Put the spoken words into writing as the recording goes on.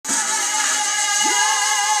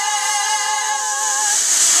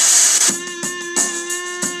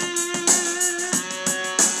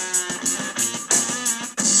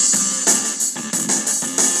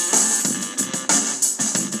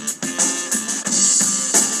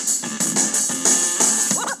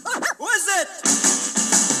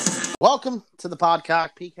Welcome to the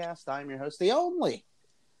Podcock Peacock. I'm your host, the only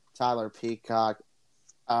Tyler Peacock.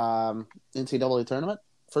 NCAA tournament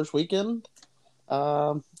first weekend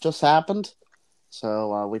just happened,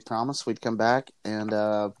 so we promised we'd come back.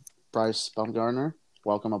 And Bryce Baumgartner,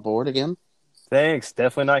 welcome aboard again. Thanks.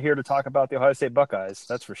 Definitely not here to talk about the Ohio State Buckeyes.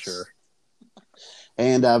 That's for sure.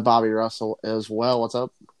 And Bobby Russell as well. What's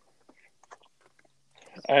up?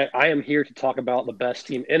 I am here to talk about the best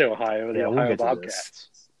team in Ohio, the Ohio Bobcats.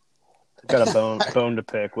 Got a bone to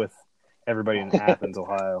pick with everybody in Athens,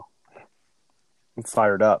 Ohio. I'm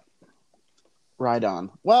fired up. Right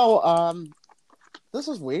on. Well, this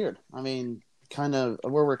is weird. I mean,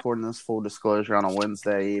 we're recording this full disclosure on a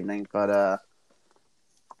Wednesday evening, but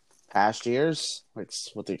past years,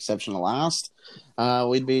 with the exception of last,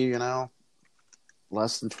 we'd be,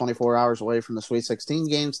 less than 24 hours away from the Sweet 16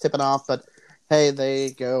 games tipping off. But hey,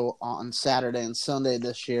 they go on Saturday and Sunday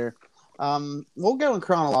this year. We'll go in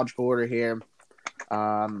chronological order here.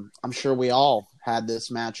 I'm sure we all had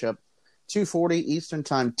this matchup. 2:40 Eastern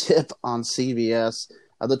Time tip on CBS.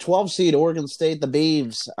 The 12 seed Oregon State, the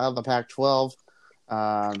Beavs of the Pac-12.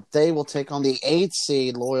 They will take on the 8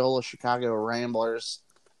 seed Loyola Chicago Ramblers.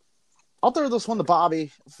 I'll throw this one to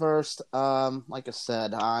Bobby first. Like I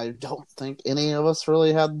said, I don't think any of us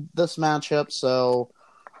really had this matchup. So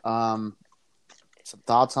some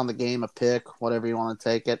thoughts on the game, a pick, whatever you want to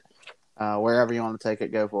take it. Wherever you want to take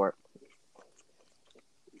it, go for it.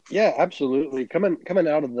 Yeah, absolutely. Coming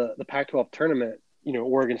out of the Pac-12 tournament,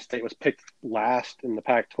 Oregon State was picked last in the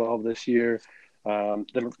Pac-12 this year. They're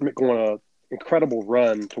going on an incredible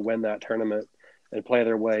run to win that tournament and play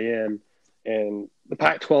their way in. And the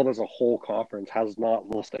Pac-12 as a whole conference has not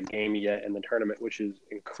lost a game yet in the tournament, which is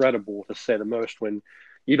incredible to say the most when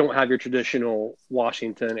you don't have your traditional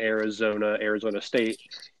Washington, Arizona State.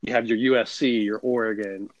 You have your USC, your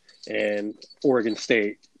Oregon, and Oregon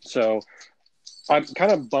State. So I'm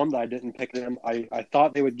kind of bummed I didn't pick them. I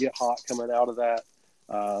thought they would get hot coming out of that.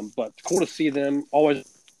 But cool to see them always.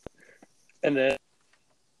 And then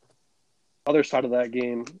other side of that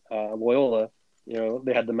game, Loyola,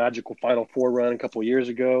 they had the magical Final Four run a couple of years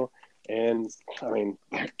ago. And,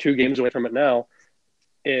 2 games away from it now.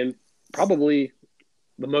 And probably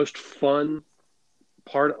the most fun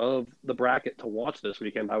part of the bracket to watch this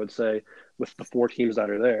weekend, I would say, with the 4 teams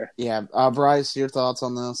that are there. Yeah. Bryce, your thoughts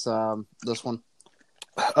on this one?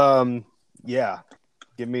 Yeah.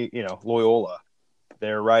 Give me, Loyola.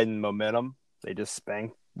 They're riding momentum. They just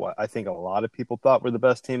spanked what I think a lot of people thought were the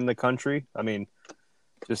best team in the country. I mean,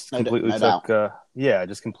 just completely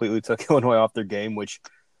took Illinois off their game, which,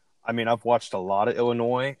 I've watched a lot of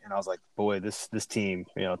Illinois, and I was like, boy, this team,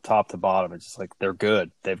 top to bottom, it's just like they're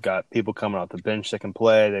good. They've got people coming off the bench that can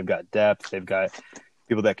play. They've got depth. They've got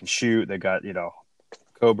people that can shoot. They've got,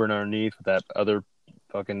 Coburn underneath with that other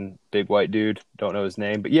fucking big white dude. Don't know his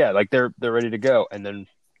name. But, yeah, they're ready to go. And then,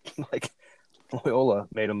 Loyola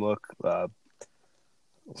made them look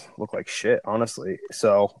like shit, honestly.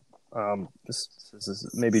 So this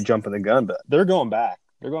is maybe jumping the gun, but they're going back.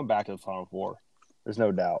 They're going back to the Final Four. There's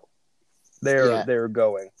no doubt. They're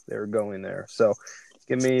going there. So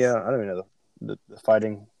give me I don't even know the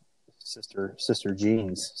fighting sister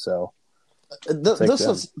genes. So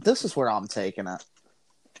this is where I'm taking it.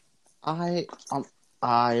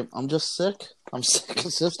 I'm just sick. I'm sick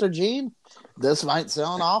of Sister Jean. This might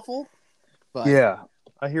sound awful, but yeah,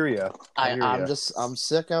 I hear you. I'm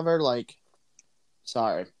sick of her.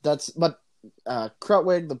 Sorry.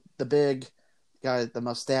 Krutwig, the big guy, the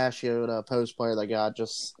mustachioed post player they got,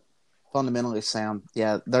 just fundamentally sound.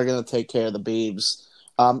 Yeah, they're going to take care of the Beavs.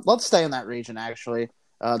 Let's stay in that region, actually.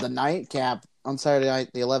 The nightcap on Saturday night,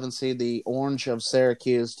 the 11th seed, the Orange of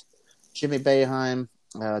Syracuse, Jimmy Boeheim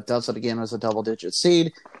does it again as a double-digit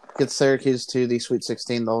seed. Gets Syracuse to the Sweet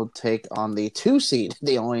 16. They'll take on the 2 seed,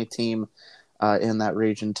 the only team in that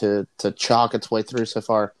region to chalk its way through so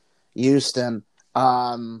far, Houston. I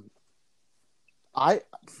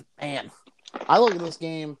look at this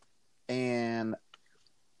game and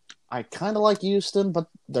I kind of like Houston, but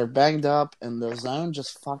they're banged up, and the zone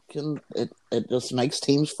just it just makes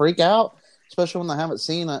teams freak out, especially when they haven't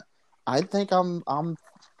seen it. I think I'm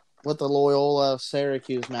with the Loyola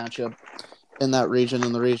Syracuse matchup in that region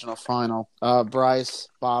in the regional final. Bryce,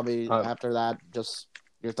 Bobby, after that, just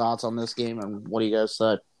your thoughts on this game and what do you guys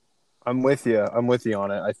say? I'm with you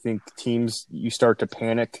on it. I think teams, you start to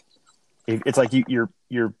panic. It's like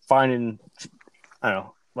you're finding, I don't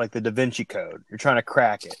know, like the Da Vinci Code. You're trying to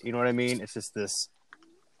crack it. You know what I mean? It's just this,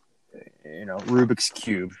 Rubik's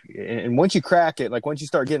Cube. And once you crack it, once you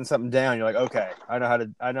start getting something down, you're like, okay, I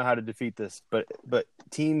know how to defeat this. But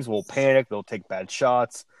teams will panic. They'll take bad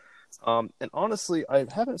shots. And honestly, I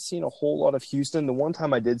haven't seen a whole lot of Houston. The one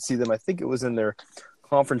time I did see them, I think it was in their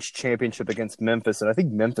conference championship against Memphis, and I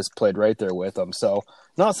think Memphis played right there with them. So,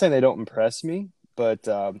 not saying they don't impress me, but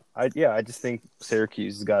I just think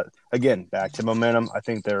Syracuse has got, again, back to momentum. I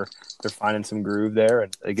think they're finding some groove there,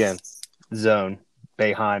 and again, zone,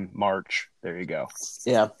 Boeheim, March. There you go.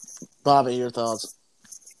 Yeah, Bobby, your thoughts?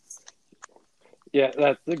 Yeah,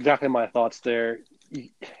 that's exactly my thoughts there.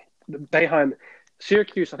 Boeheim,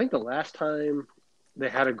 Syracuse, I think the last time they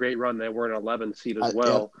had a great run, they were an 11 seed as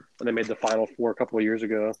well when they made the Final Four a couple of years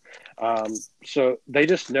ago. So they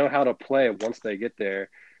just know how to play once they get there.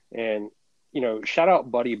 And, shout out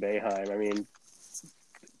Buddy Boeheim. I mean,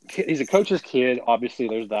 he's a coach's kid. Obviously,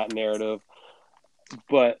 there's that narrative.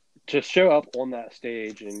 But to show up on that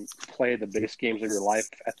stage and play the biggest games of your life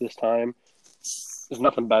at this time, there's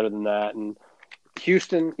nothing better than that. And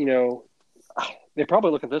Houston, they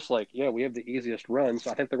probably look at this like, yeah, we have the easiest run,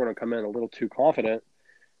 so I think they're going to come in a little too confident.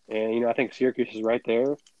 And, I think Syracuse is right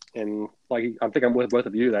there. And, I think I'm with both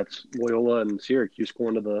of you. That's Loyola and Syracuse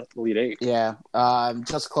going to the Elite Eight. Yeah,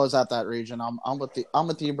 just close out that region. I'm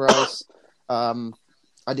with you, Bryce.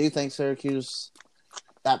 I do think Syracuse,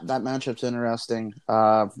 that matchup's interesting.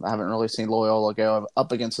 I haven't really seen Loyola go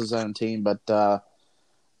up against his own team, but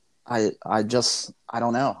I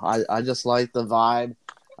don't know. I just like the vibe.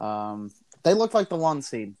 They looked like the 1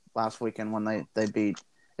 seed last weekend when they beat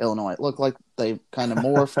Illinois. It looked like they kind of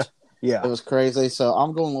morphed. Yeah. It was crazy. So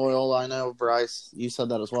I'm going Loyola. I know, Bryce, you said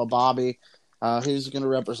that as well. Bobby, who's going to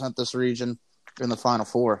represent this region in the Final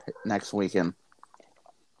Four next weekend?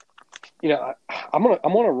 I'm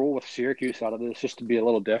gonna roll with Syracuse out of this just to be a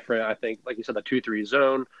little different. I think, like you said, the 2-3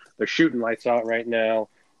 zone, they're shooting lights out right now,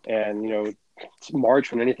 and it's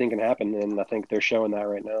March when anything can happen, and I think they're showing that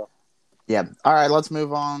right now. Yeah. All right. Let's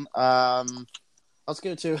move on. Let's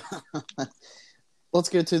go to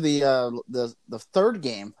the third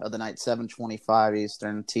game of the night, 7:25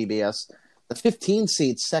 Eastern, TBS. The 15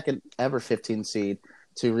 seed, second ever 15 seed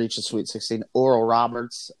to reach the Sweet 16. Oral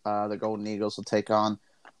Roberts, the Golden Eagles, will take on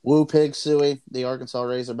Woo Pig Sooie, the Arkansas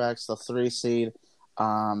Razorbacks, the 3 seed.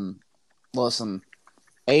 Listen,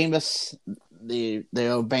 Amos, the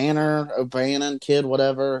O'Bannon kid,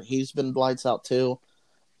 whatever, he's been lights out too.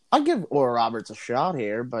 I'd give Oral Roberts a shot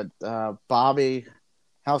here, but Bobby,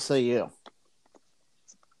 how say you?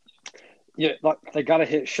 Yeah, they got to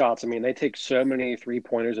hit shots. I mean, they take so many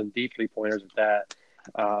 3-pointers and deep 3-pointers at that.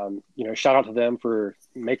 Shout out to them for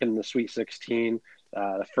making the Sweet 16,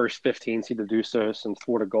 the first 15 seed to do so since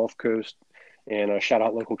Florida Gulf Coast. And shout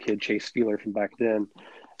out local kid Chase Feeler from back then.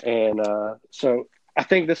 And so I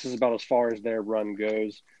think this is about as far as their run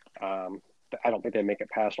goes. I don't think they make it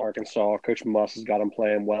past Arkansas. Coach Muss has got them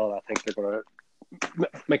playing well, and I think they're going to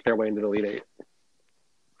make their way into the Elite Eight.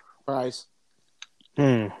 Bryce.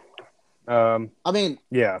 I mean,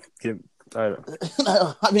 yeah.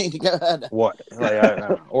 No, I mean, go ahead. What?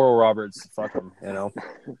 Oral Roberts, fuck him,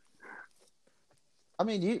 I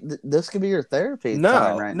mean, this could be your therapy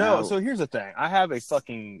time right now. No, so here's the thing. I have a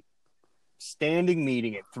fucking standing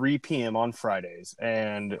meeting at 3 p.m. on Fridays.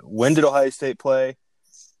 And when did Ohio State play?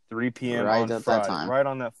 3 p.m. right on at Friday. That time. Right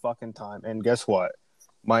on that fucking time. And guess what?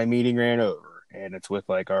 My meeting ran over. And it's with,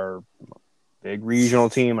 our big regional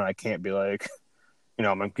team. And I can't be like,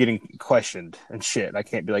 I'm getting questioned and shit. I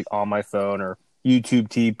can't be, on my phone or YouTube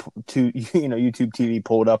TV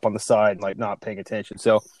pulled up on the side and, not paying attention.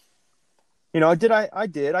 So, I did.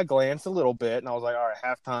 I glanced a little bit, and I was like, all right,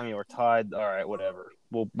 halftime, we're tied. All right, whatever.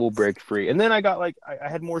 We'll break free. And then I got, I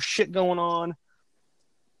had more shit going on.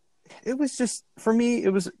 It was just, for me, it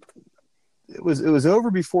was over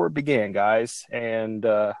before it began, guys. And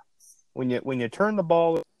when you turn the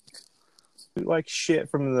ball like shit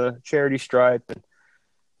from the charity stripe, and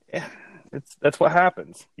that's what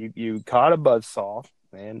happens. You caught a buzzsaw,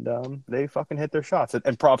 and they fucking hit their shots.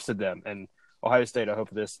 And props to them. And Ohio State, I hope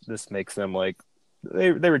this makes them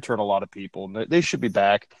they return a lot of people. And they should be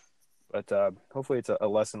back. But hopefully it's a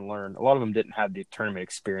lesson learned. A lot of them didn't have the tournament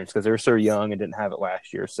experience because they were so young and didn't have it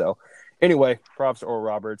last year. So anyway, props to Oral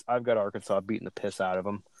Roberts. I've got Arkansas beating the piss out of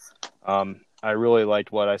them. I really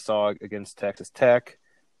liked what I saw against Texas Tech.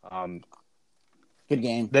 Good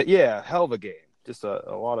game. Hell of a game. Just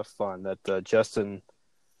a lot of fun. That Justin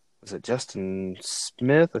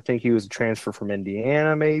Smith? I think he was a transfer from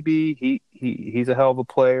Indiana. Maybe he's a hell of a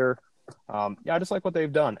player. I just like what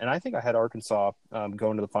they've done, and I think I had Arkansas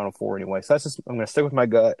going to the Final Four anyway. So I'm going to stick with my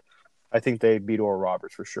gut. I think they beat Oral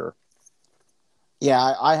Roberts for sure.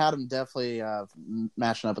 Yeah, I had them definitely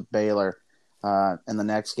matching up with Baylor in the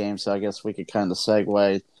next game. So I guess we could kind of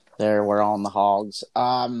segue there. We're on the Hogs.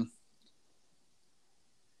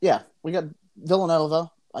 Yeah, we got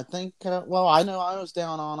Villanova I think. I know I was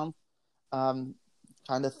down on them.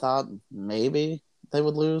 Kind of thought maybe they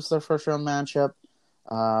would lose their first round matchup.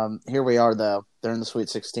 Here we are, though. They're in the Sweet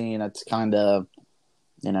 16. It's kind of,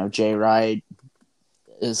 Jay Wright.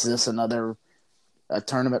 Is this another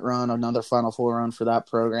tournament run, another Final Four run for that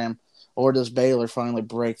program, or does Baylor finally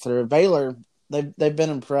break through? Baylor, they've been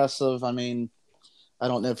impressive. I mean, I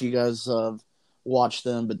don't know if you guys watched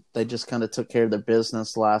them, but they just kind of took care of their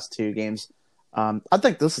business the last two games. I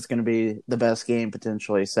think this is going to be the best game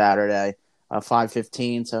potentially Saturday,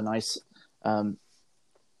 5:15. So nice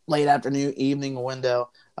late afternoon, evening window.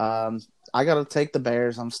 I got to take the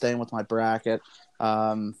Bears. I'm staying with my bracket.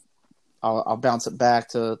 I'll bounce it back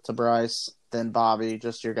to Bryce, then Bobby.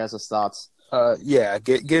 Just your guys' thoughts.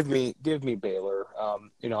 Give me Baylor.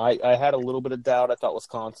 I had a little bit of doubt. I thought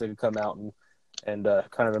Wisconsin could come out and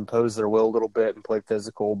kind of impose their will a little bit and play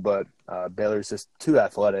physical, but Baylor's just too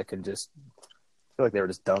athletic and just I feel like they were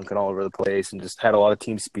just dunking all over the place and just had a lot of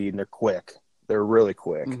team speed and they're quick. They're really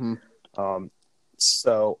quick. Mm-hmm.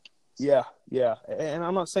 So yeah. And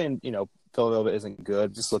I'm not saying, Philadelphia isn't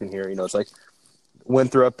good. Just looking here, it's like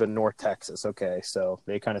Winthrop in North Texas. Okay, so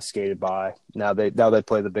they kind of skated by. Now they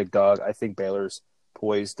play the big dog. I think Baylor's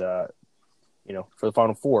poised, for the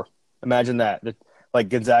Final Four. Imagine that. Like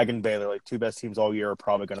Gonzaga and Baylor, like two best teams all year, are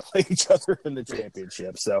probably going to play each other in the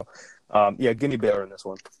championship. So, give me Baylor in this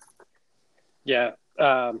one. Yeah,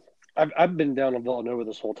 I've been down on Villanova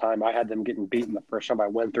this whole time. I had them getting beaten the first time by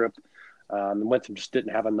Winthrop. Winthrop just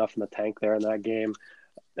didn't have enough in the tank there in that game.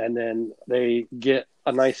 And then they get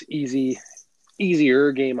a nice,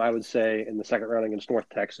 easier game, I would say, in the second round against North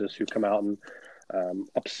Texas, who come out and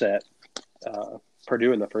upset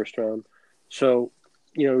Purdue in the first round. So,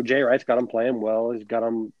 Jay Wright's got them playing well. He's got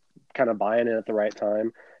them kind of buying in at the right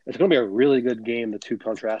time. It's going to be a really good game, the two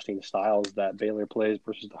contrasting styles that Baylor plays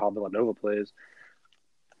versus how Villanova plays.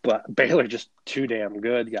 But Baylor just too damn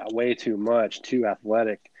good, got way too much, too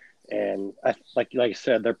athletic. And like I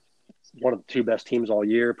said, they're one of the two best teams all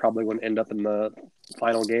year, probably going to end up in the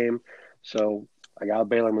final game. So I got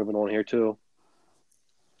Baylor moving on here too.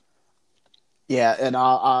 Yeah, and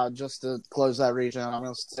I'll just to close that region, I'm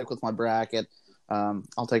going to stick with my bracket.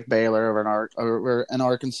 I'll take Baylor over an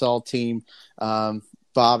Arkansas team.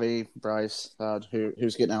 Bobby, Bryce,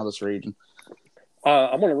 who's getting out of this region?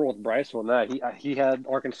 I'm going to roll with Bryce on that. He had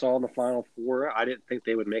Arkansas in the Final Four. I didn't think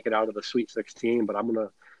they would make it out of the Sweet 16, but I'm gonna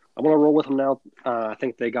roll with them now. I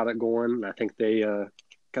think they got it going. I think they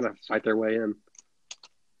kind of fight their way in.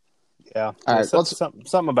 Yeah. All right.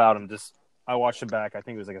 Something about them. Just I watched it back. I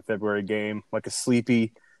think it was like a February game, like a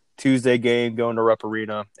sleepy Tuesday game going to Rupp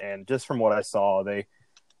Arena, and just from what I saw, they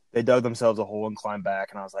dug themselves a hole and climbed back,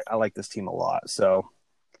 and I was like, I like this team a lot. So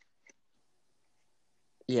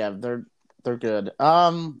yeah, they're good.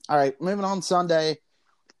 All right, moving on Sunday.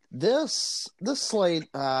 This slate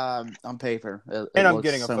on paper, and I'm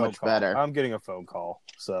getting so much call. better. I'm getting a phone call.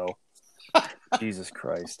 So Jesus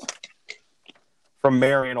Christ. From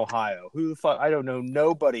Marion, Ohio. Who the fuck? I don't know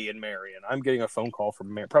nobody in Marion. I'm getting a phone call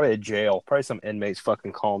from probably a jail. Probably some inmates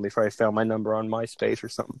fucking calling me. Probably found my number on MySpace or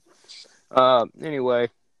something.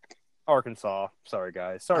 Anyway, Arkansas. Sorry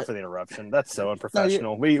guys. Sorry for the interruption. That's so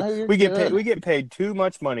unprofessional. We get paid too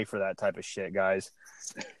much money for that type of shit, guys.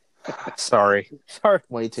 Sorry.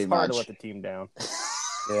 Way too much. Hard to let the team down.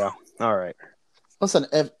 Yeah. All right. Listen,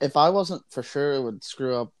 if I wasn't for sure it would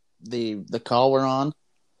screw up the call we're on,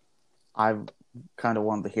 I kind of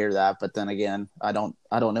wanted to hear that, but then again, I don't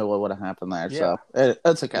know what would have happened there. Yeah. So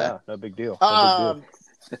it's okay. Yeah, no big deal.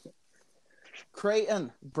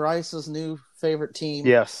 Creighton, Bryce's new favorite team.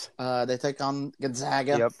 Yes. They take on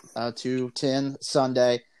Gonzaga. Yep. 2:10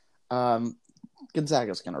 Sunday.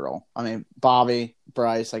 Gonzaga's gonna roll. I mean, Bobby,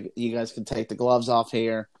 Bryce, you guys can take the gloves off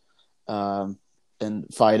here, and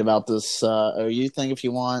fight about this OU thing if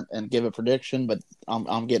you want, and give a prediction. But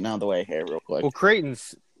I'm getting out of the way here real quick. Well,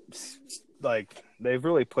 Creighton's they've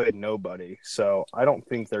really played nobody, so I don't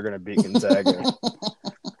think they're gonna beat Gonzaga.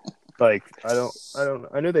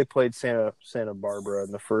 I knew they played Santa Barbara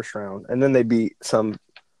in the first round, and then they beat some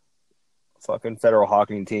fucking Federal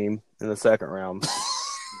Hawking team in the second round.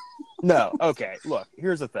 No, okay. Look,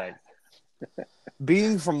 here's the thing.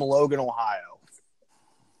 Being from Logan, Ohio,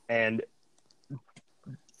 and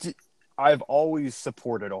I've always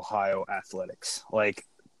supported Ohio athletics. Like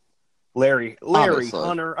Larry Obviously.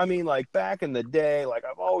 Hunter. I mean, like back in the day, like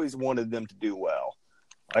I've always wanted them to do well.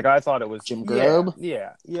 Like I thought it was Jim Grobe.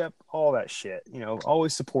 Yep, all that shit.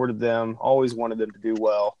 Always supported them. Always wanted them to do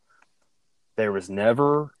well. There was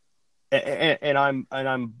never, and I'm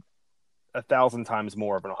 1,000 times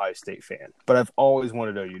more of an Ohio State fan, but I've always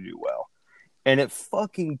wanted OU to do well. And it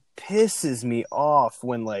fucking pisses me off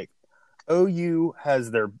when like OU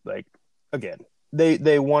has their like again.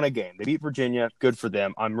 They won a game. They beat Virginia. Good for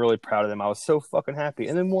them. I'm really proud of them. I was so fucking happy.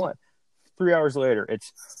 And then what? 3 hours later,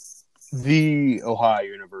 it's the Ohio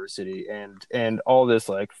University and all this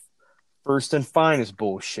like first and finest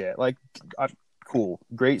bullshit. Like, cool,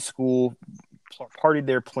 great school, partied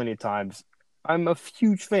there plenty of times. I'm a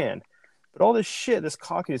huge fan, but all this shit, this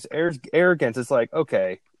cockiness, arrogance, it's like,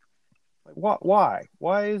 okay, like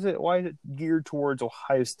why is it geared towards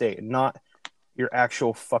Ohio State and not your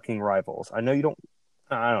actual fucking rivals? I know you don't.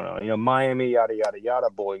 I don't know. You know, Miami, yada yada yada,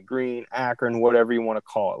 Bowling Green, Akron, whatever you want to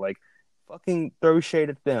call it. Like, fucking throw shade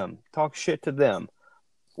at them, talk shit to them.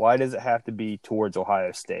 Why does it have to be towards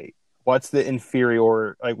Ohio State? What's the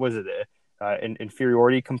inferior? Like, was it an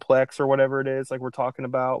inferiority complex or whatever it is? Like we're talking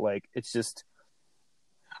about. Like, it's just,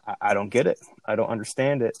 I don't get it. I don't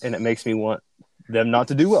understand it, and it makes me want them not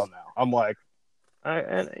to do well now. I'm like,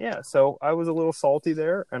 so I was a little salty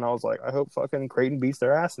there, and I was like, I hope fucking Creighton beats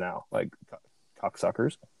their ass now, like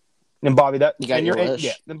cocksuckers. And Bobby, that you got your wish.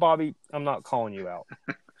 Yeah. Then Bobby, I'm not calling you out,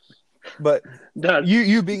 but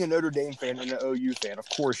you being a Notre Dame fan and an OU fan, of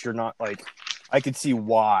course you're not like. I could see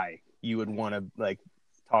why you would want to like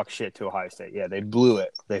talk shit to Ohio State. Yeah, they blew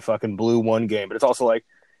it. They fucking blew one game, but it's also like,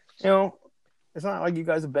 you know, it's not like you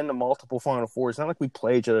guys have been to multiple Final Fours. It's not like we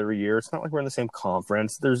play each other every year. It's not like we're in the same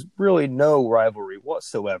conference. There's really no rivalry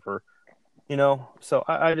whatsoever, you know? So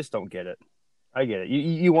I just don't get it. I get it.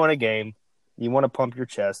 You want a game. You want to pump your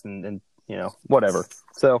chest and, you know, whatever.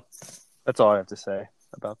 So that's all I have to say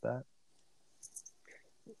about that.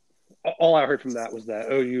 All I heard from that was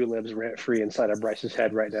that OU lives rent-free inside of Bryce's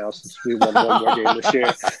head right now since we won one more game this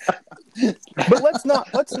year. But let's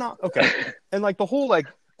not, okay. And, like, the whole, like,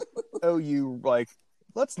 OU, like,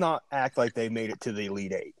 let's not act like they made it to the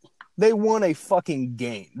Elite Eight. They won a fucking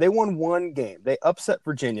game. They won one game. They upset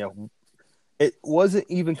Virginia. It wasn't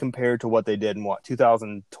even compared to what they did in,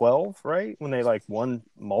 2012, right? When they, like, won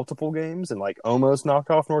multiple games and, like, almost knocked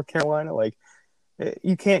off North Carolina. Like,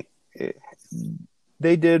 you can't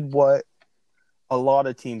they did what a lot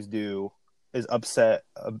of teams do is upset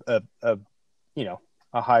a you know,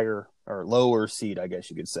 a higher or lower seed, I guess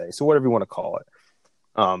you could say. So whatever you want to call it.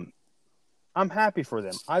 I'm happy for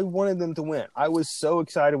them. I wanted them to win. I was so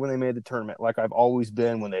excited when they made the tournament, like I've always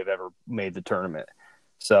been when they've ever made the tournament.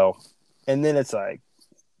 So, and then it's like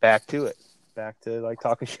back to like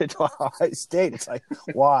talking shit to Ohio State. It's like,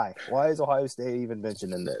 why? Why is Ohio State even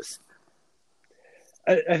mentioned in this?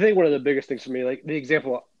 I think one of the biggest things for me, like the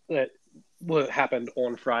example that what happened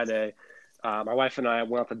on Friday, my wife and I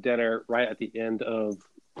went out to dinner right at the end of.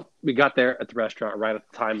 We got there at the restaurant right at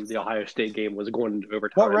the time the Ohio State game was going into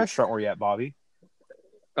overtime. What restaurant were you at, Bobby?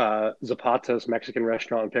 Zapata's Mexican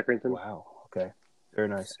restaurant in Pickerington. Wow. Okay. Very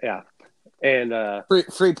nice. Yeah. And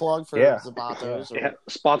free plug for Zapata's. Yeah.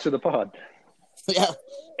 Sponsor the pod. Yeah.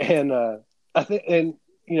 And I think, and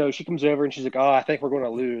you know, she comes over and she's like, "Oh, I think we're going to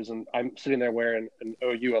lose." And I'm sitting there wearing an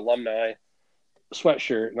OU alumni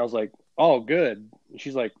sweatshirt, and I was like, "Oh, good." And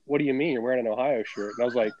she's like, "What do you mean you're wearing an Ohio shirt?" And I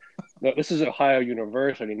was like, "No, this is Ohio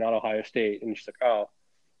University, not Ohio State." And she's like, "Oh,"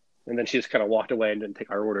 and then she just kind of walked away and didn't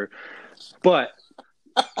take our order. But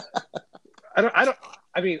I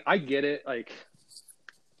mean, I get it. Like,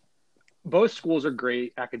 both schools are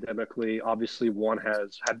great academically. Obviously, one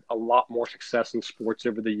has had a lot more success in sports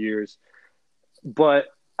over the years, but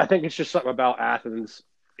I think it's just something about Athens,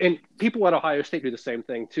 and people at Ohio State do the same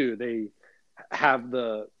thing too. They have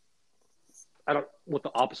what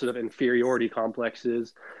the opposite of inferiority complex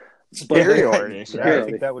is. Superiority. Yeah, I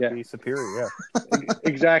think that would be superior. Yeah,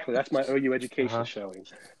 exactly. That's my OU education showing.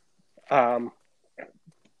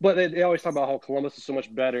 But they always talk about how Columbus is so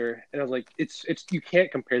much better, and I was like, it's you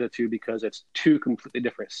can't compare the two because it's two completely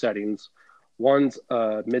different settings. One's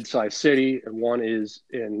a mid-sized city, and one is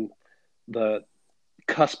in the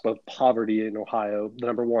cusp of poverty in Ohio, the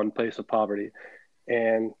number one place of poverty.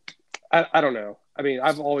 And I don't know. I mean,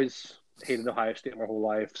 I've always hated Ohio State my whole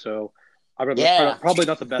life, so I'm probably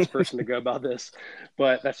not the best person to go about this,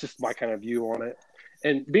 but that's just my kind of view on it.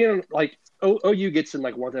 And being like OU gets in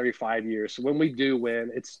like once every 5 years, so when we do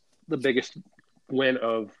win, it's the biggest win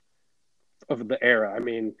of the era. I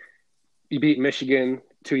mean, you beat Michigan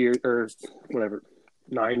 2 years or whatever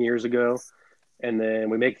 9 years ago, and then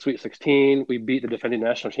we make the Sweet 16. We beat the defending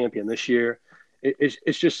national champion this year.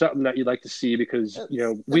 It's just something that you'd like to see because, you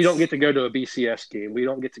know, we don't get to go to a BCS game. We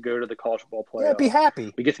don't get to go to the college football playoff. Yeah, be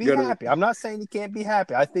happy. We get to be happy. I'm not saying you can't be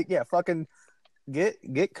happy. I think, fucking get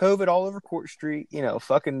COVID all over Court Street. You know,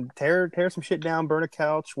 fucking tear some shit down, burn a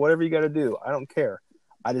couch, whatever you got to do. I don't care.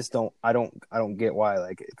 I just don't. I don't get why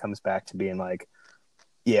like it comes back to being like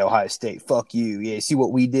yeah, Ohio State, fuck you. Yeah, see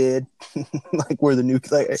what we did? Like we're the new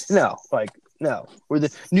no, we're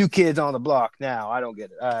the new kids on the block now. I don't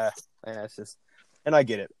get it. Yeah, it's just, and I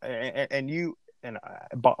get it. And you and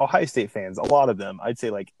Ohio State fans, a lot of them, I'd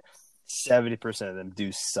say like 70% of them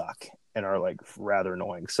do suck and are like rather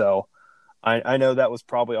annoying. So I know that was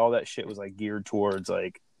probably all that shit was like geared towards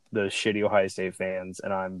like the shitty Ohio State fans,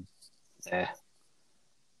 and I'm eh.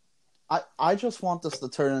 I just want this to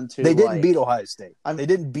turn into They didn't beat Ohio State. They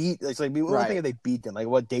didn't beat. It's like we don't think they beat them. Like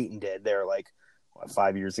what Dayton did there, like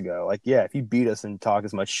 5 years ago. Like yeah, if you beat us and talk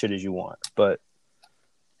as much shit as you want, but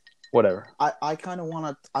whatever. I kind of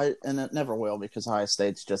want to. And it never will because Ohio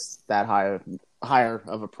State's just that higher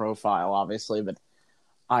of a profile, obviously. But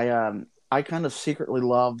I kind of secretly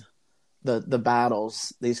love the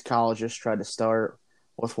battles these colleges try to start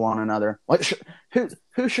with one another. Like who's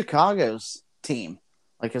Chicago's team?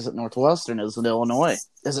 Like, is it Northwestern? Is it Illinois?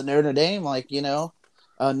 Is it Notre Dame? Like,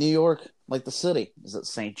 New York, like the city. Is it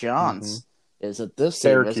St. John's? Mm-hmm. Is it this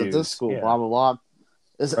team? Is it this school? Yeah. Blah, blah, blah.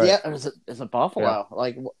 Is it, right. Yeah, is it Buffalo? Yeah.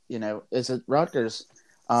 Like, is it Rutgers?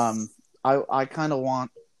 I kind of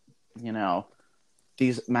want,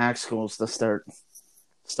 these MAC schools to start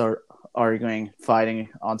arguing, fighting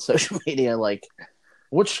on social media. Like,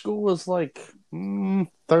 which school was like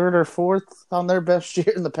third or fourth on their best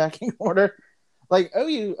year in the pecking order? Like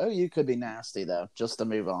OU could be nasty though. Just to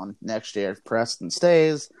move on next year, if Preston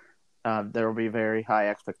stays, there will be very high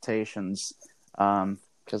expectations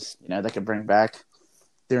because they could bring back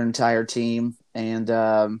their entire team, and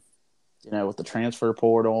with the transfer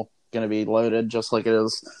portal going to be loaded just like it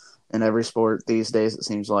is in every sport these days. It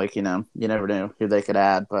seems like you never knew who they could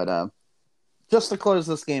add. But just to close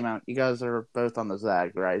this game out, you guys are both on the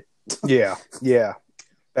Zag, right? Yeah.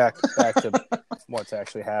 Back to what's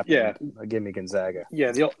actually happening. Yeah, give me Gonzaga.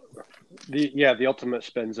 Yeah, the ultimate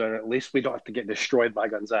spin zone. At least we don't have to get destroyed by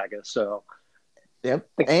Gonzaga. So, yep.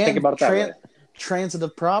 Think about it that way.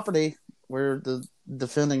 Transitive property. We're the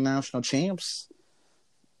defending national champs.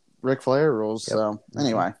 Ric Flair rules. Yep. So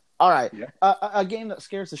anyway, all right. Yeah. A game that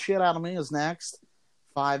scares the shit out of me is next,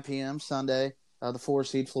 5 p.m. Sunday. The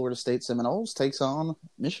 4-seed Florida State Seminoles takes on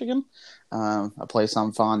Michigan, a place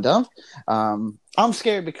I'm fond of. I'm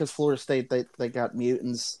scared because Florida State, they got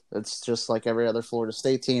mutants. It's just like every other Florida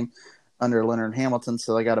State team under Leonard Hamilton,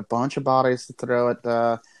 so they got a bunch of bodies to throw at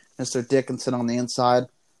Mr. Dickinson on the inside.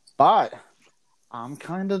 But I'm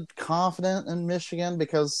kind of confident in Michigan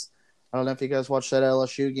because I don't know if you guys watched that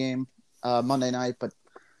LSU game Monday night, but,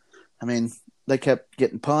 I mean, they kept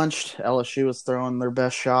getting punched. LSU was throwing their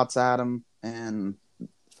best shots at them. And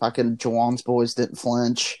fucking Jawan's boys didn't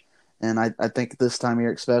flinch. And I think this time of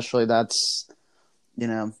year especially, that's,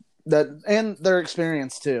 that, and their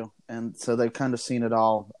experience too. And so they've kind of seen it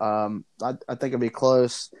all. I think it'll be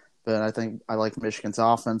close, but I think I like Michigan's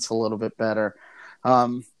offense a little bit better.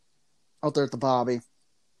 Out there at the Bobby.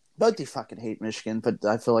 Both you fucking hate Michigan, but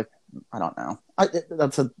I feel like, I don't know.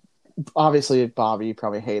 Obviously, Bobby, you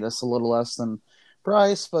probably hate us a little less than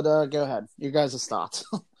Bryce, but go ahead. Your guys' thoughts.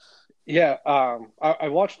 Yeah, I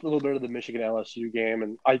watched a little bit of the Michigan LSU game,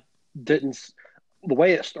 and I didn't. The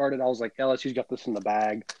way it started, I was like, LSU's got this in the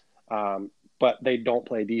bag, but they don't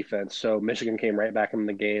play defense, so Michigan came right back in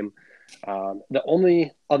the game. The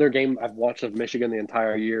only other game I've watched of Michigan the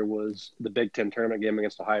entire year was the Big Ten tournament game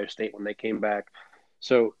against Ohio State when they came back.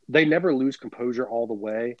 So they never lose composure all the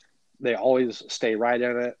way. They always stay right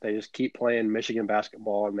in it. They just keep playing Michigan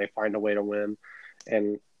basketball, and they find a way to win.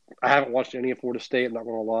 And I haven't watched any of Florida State. I'm not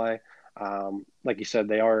going to lie. Like you said,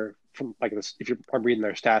 they are from like this. If I'm reading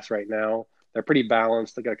their stats right now, they're pretty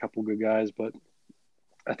balanced. They got a couple good guys, but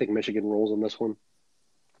I think Michigan rolls on this one.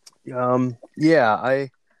 Yeah, I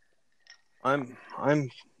don't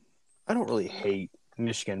really hate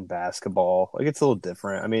Michigan basketball. Like it's a little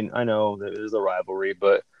different. I mean, I know there's a rivalry,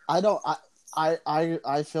 but I don't.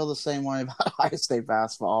 I feel the same way about Ohio State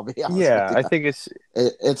basketball. I'll be honest. Yeah, with you. I think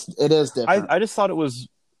it is different. I just thought it was.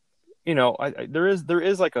 There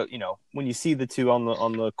is like a when you see the two on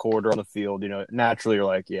the court or on the field, naturally you're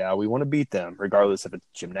like, yeah, we want to beat them, regardless if it's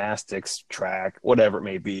gymnastics, track, whatever it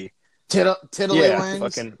may be. Tiddlywinks.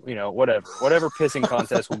 Fucking whatever pissing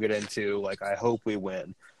contest we'll get into. Like I hope we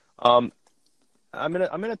win. I'm in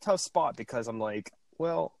a tough spot because I'm like,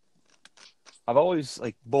 well, I've always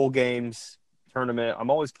like bowl games, tournament. I'm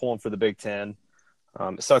always pulling for the Big Ten.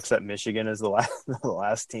 It sucks that Michigan is the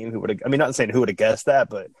last team who would have. I mean, not saying who would have guessed that,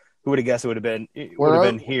 but. Who would have guessed it would have been? It would have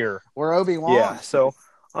been here. We're Obi-Wan. Yeah, so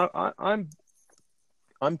I'm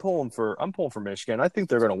pulling for Michigan. I think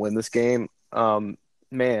they're going to win this game.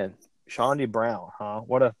 Man, Shondy Brown, huh?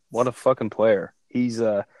 What a fucking player. He's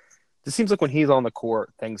it seems like when he's on the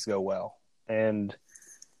court, things go well. And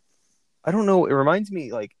I don't know. It reminds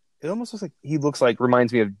me like it almost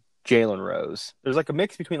reminds me of Jalen Rose. There's like a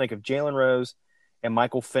mix between like if Jalen Rose and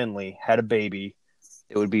Michael Finley had a baby,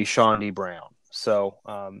 it would be Sean D. Brown. So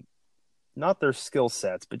not their skill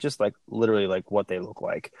sets, but just like literally like what they look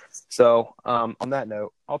like. So on that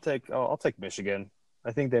note, I'll take Michigan.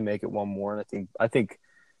 I think they make it one more, and I think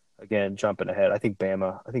again jumping ahead. I think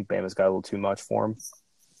Bama's got a little too much for them.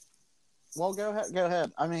 Well, go ahead. Go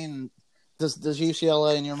ahead. I mean, does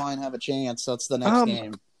UCLA in your mind have a chance? That's the next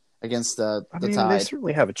game against the Tide. They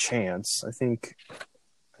certainly have a chance. I think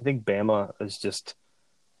Bama is just,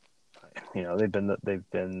 they've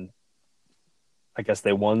been. I guess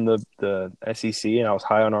they won the SEC, and I was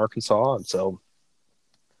high on Arkansas, and so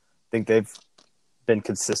I think they've been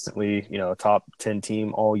consistently, a top 10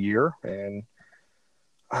 team all year, and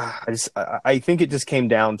I think it just came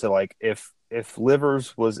down to like if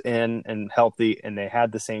Livers was in and healthy, and they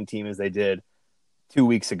had the same team as they did 2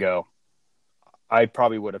 weeks ago, I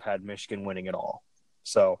probably would have had Michigan winning it all.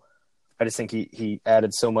 So I just think he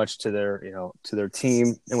added so much to their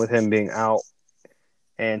team, and with him being out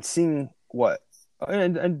and seeing what.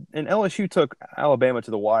 And LSU took Alabama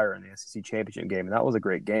to the wire in the SEC championship game, and that was a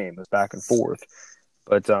great game. It was back and forth,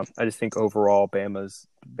 but I just think overall Bama's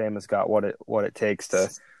got what it takes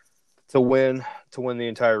to win the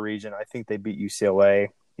entire region. I think they beat UCLA.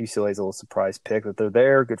 UCLA's a little surprise pick that they're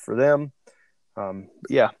there. Good for them.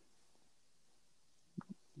 Yeah,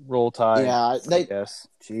 Roll Tide. Yeah, I guess.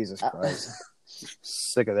 Jesus Christ,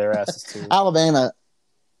 sick of their asses too. Alabama,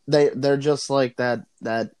 they're just like that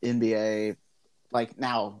NBA. Like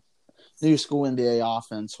now, new school NBA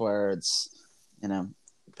offense where it's,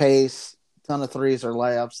 pace, ton of threes or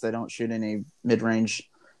layups. They don't shoot any mid-range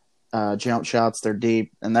jump shots. They're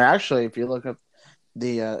deep. And they're actually, if you look up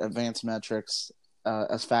the advanced metrics,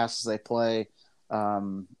 as fast as they play,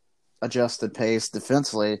 adjusted pace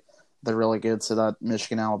defensively, they're really good. So that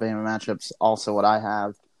Michigan-Alabama matchup's also what I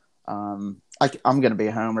have. I'm going to be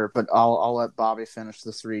a homer, but I'll let Bobby finish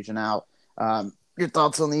this region out. Your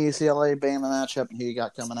thoughts on the UCLA-Bama matchup and who you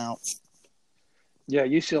got coming out? Yeah,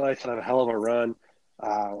 UCLA's had a hell of a run.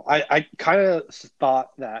 I kind of thought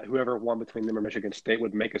that whoever won between them or Michigan State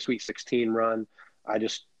would make a Sweet 16 run. I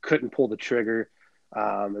just couldn't pull the trigger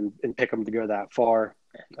and pick them to go that far.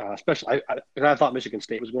 Especially, I thought Michigan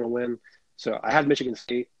State was going to win. So I had Michigan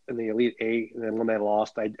State in the Elite Eight, and then when they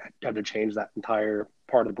lost, I had to change that entire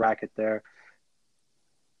part of the bracket there.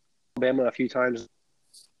 Alabama a few times.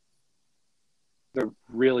 They're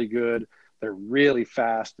really good. They're really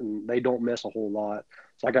fast, and they don't miss a whole lot.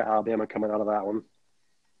 So I got Alabama coming out of that one.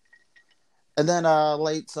 And then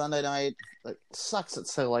late Sunday night, it sucks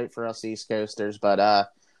it's so late for us East Coasters, but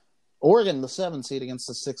Oregon, the 7 seed against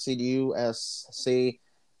the 6 seed USC.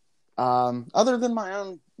 Other than my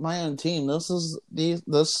own team, this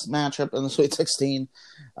matchup in the Sweet 16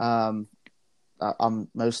 I'm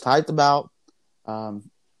most hyped about.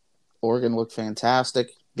 Oregon looked fantastic,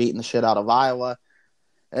 beating the shit out of Iowa.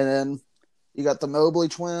 And then you got the Mobley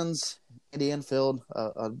twins, Andy Enfield,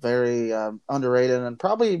 a very underrated, and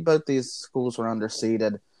probably both these schools were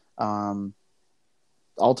underseeded.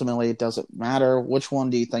 Ultimately, it doesn't matter. Which one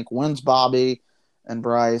do you think wins, Bobby and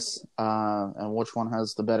Bryce, and which one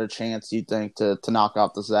has the better chance, you think, to knock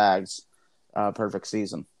off the Zags? Perfect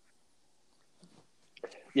season.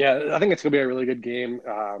 Yeah, I think it's going to be a really good game.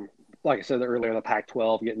 Like I said earlier, the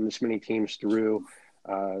Pac-12 getting this many teams through,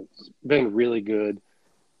 it's been really good.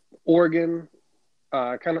 Oregon,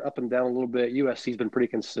 kind of up and down a little bit. USC's been pretty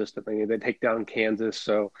consistent. They take down Kansas,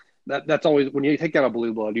 so that's always when you take down a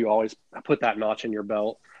blue blood, you always put that notch in your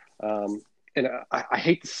belt. And I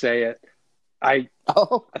hate to say it, I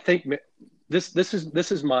think this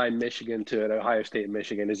is my Michigan to an Ohio State and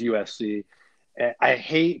Michigan is USC. I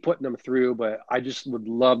hate putting them through, but I just would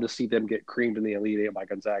love to see them get creamed in the Elite Eight by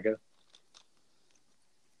Gonzaga.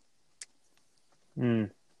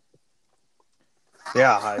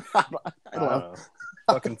 Yeah, I don't know.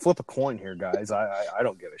 Fucking flip a coin here, guys. I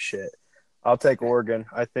don't give a shit. I'll take Oregon.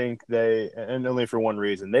 I think and only for one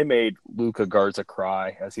reason. They made Luka Garza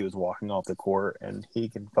cry as he was walking off the court, and he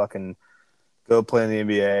can fucking go play in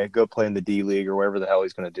the NBA, go play in the D League or whatever the hell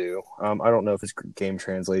he's going to do. I don't know if his game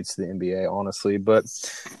translates to the NBA, honestly, but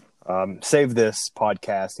save this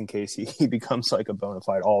podcast in case he becomes like a bona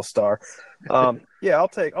fide all-star. Yeah, I'll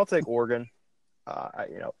take Oregon.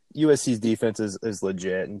 USC's defense is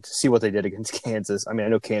legit, and to see what they did against Kansas. I mean, I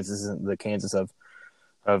know Kansas isn't the Kansas of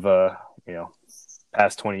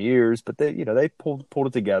past 20 years, but they pulled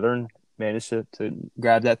it together and managed to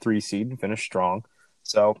grab that 3 seed and finish strong.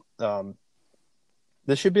 So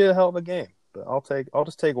this should be a hell of a game. But I'll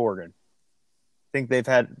just take Oregon. I think they've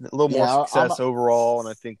had a little more success overall, and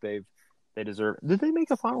I think they've They deserve it. Did they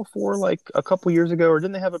make a Final Four like a couple years ago, or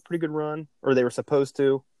didn't they have a pretty good run? Or they were supposed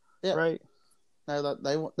to, Yeah. right? No,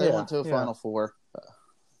 they went to a Final Four.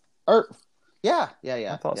 Yeah.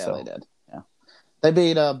 I thought so. They did. Yeah, they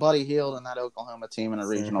beat Buddy Hield and that Oklahoma team in a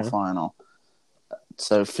regional final.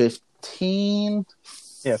 So 15.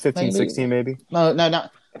 Yeah, 15, maybe? 16 maybe. No,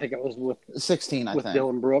 not. I think it was with 16. I think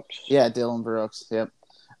Dylan Brooks. Yeah, Dylan Brooks. Yep.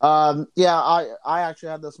 I actually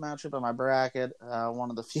had this matchup in my bracket. One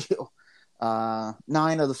of the few.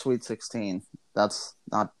 9 of the Sweet 16. That's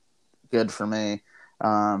not good for me.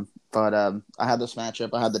 But I had this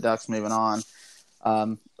matchup. I had the Ducks moving on.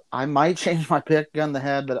 I might change my pick gun to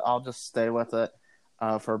head, but I'll just stay with it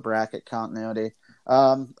for bracket continuity.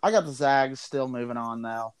 I got the Zags still moving on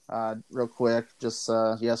now. Real quick, just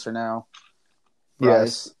yes or no.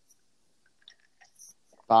 Bryce. Yes.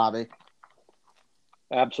 Bobby.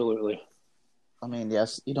 Absolutely. I mean,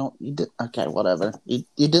 yes. You did. Okay, whatever. You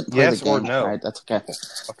didn't play yes the game. Or no. Right, that's okay.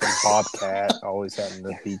 Fucking Bobcat always having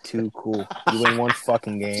to be too cool. You win one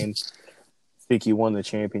fucking game. Think you won the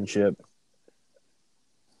championship.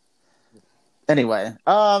 Anyway,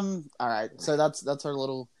 all right. So that's our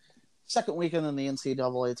little second weekend in the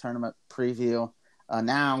NCAA tournament preview.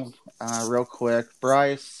 Now, real quick,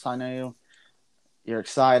 Bryce, I know you're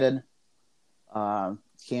excited.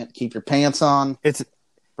 Can't keep your pants on. It's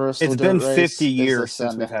Bristol been race 50 years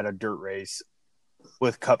since we've had a dirt race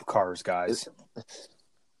with cup cars, guys.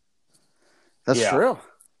 That's true.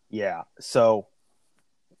 Yeah. So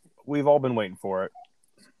we've all been waiting for it.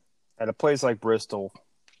 At a place like Bristol,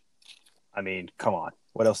 I mean, come on.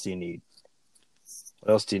 What else do you need?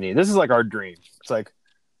 This is like our dream. It's like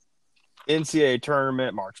NCAA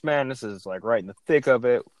tournament, March Madness is like right in the thick of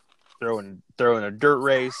it. Throwing a dirt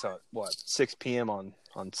race at 6 p.m. on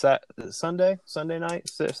Sunday night,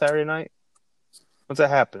 Saturday night. What's that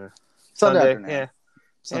happening? Sunday. Yeah.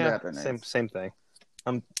 Sunday afternoon. Same thing.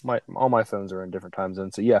 All my phones are in different time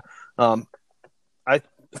zones. So yeah, I'm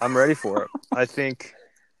ready for it. I think,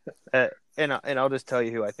 and I'll just tell you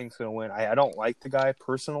who I think's going to win. I don't like the guy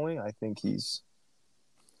personally. I think he's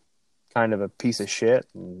kind of a piece of shit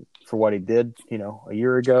for what he did, a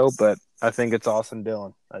year ago. But I think it's Austin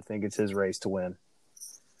Dillon. I think it's his race to win.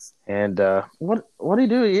 And what did he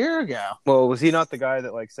do a year ago? Well, was he not the guy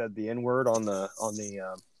that like said the N-word on the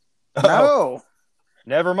No. Oh,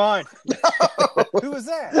 never mind. No. Who was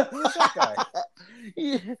that? Who was that guy?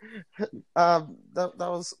 Yeah. That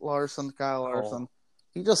was Larson, Kyle Larson.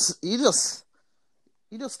 He just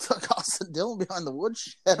took Austin Dillon behind the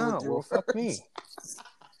woodshed. Oh, well, fuck me.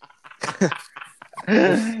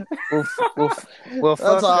 well,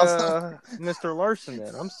 fuck awesome. Mr. Larson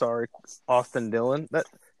then. I'm sorry, Austin Dillon. That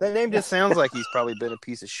name just sounds like he's probably been a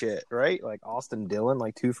piece of shit, right? Like Austin Dillon,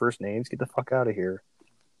 like 2 first names. Get the fuck out of here.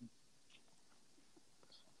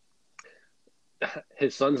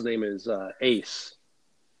 His son's name is Ace.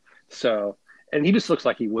 So, and he just looks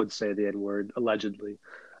like he would say the N-word, allegedly.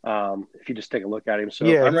 If you just take a look at him. So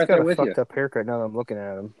yeah, I'm right there with you. He's got a fucked up haircut now that I'm looking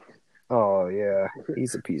at him. Oh, yeah.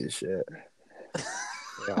 He's a piece of shit.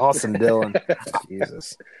 Yeah, Austin Dillon.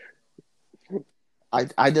 Jesus.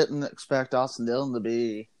 I didn't expect Austin Dillon to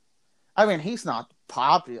be... I mean, he's not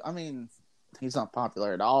popular. I mean, he's not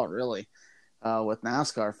popular at all, really, with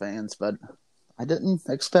NASCAR fans. But I didn't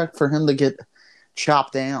expect for him to get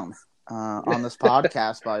chopped down on this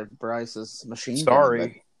podcast by Bryce's machine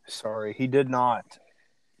gun. Sorry. He did not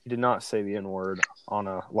say the N-word on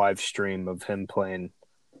a live stream of him playing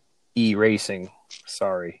e-racing.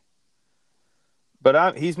 Sorry.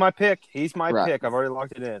 But he's my pick. He's my pick. I've already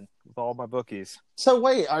locked it in with all my bookies. So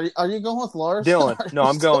wait, are you going with Larson? Dillon. No,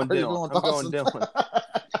 I'm going Dillon. I'm going Dillon.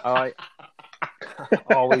 I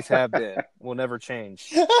always have been. Will never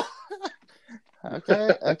change.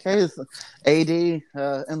 Okay. AD in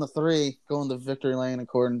the 3 going to victory lane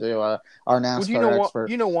according to our NASCAR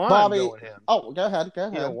expert. You know why Bobby, I'm going him. Oh, go ahead.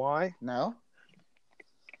 You know why? No.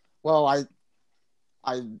 Well, I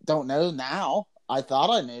don't know now. I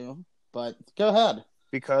thought I knew, but go ahead.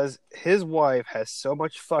 Because his wife has so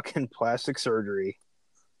much fucking plastic surgery.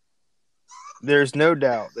 There's no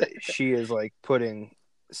doubt that she is like putting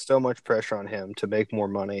so much pressure on him to make more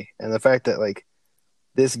money. And the fact that like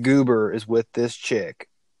this goober is with this chick,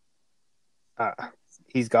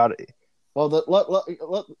 he's got it. Well,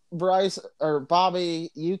 let Bryce or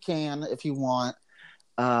Bobby, you can, if you want,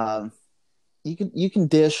 you can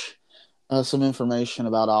dish some information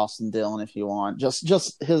about Austin Dillon if you want,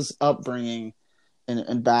 just his upbringing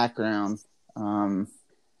and background,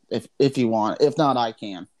 if you want. If not, I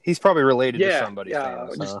can. He's probably related to somebody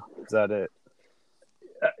famous. Is that it?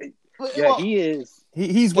 Yeah, he is.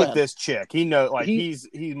 He's with this chick. He knows, like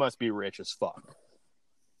he must be rich as fuck.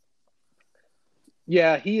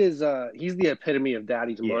 Yeah, he is. He's the epitome of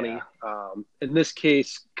daddy's money. In this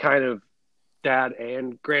case, kind of dad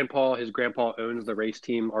and grandpa. His grandpa owns the race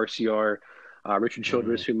team RCR. Richard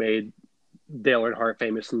Childress, who made Dale Earnhardt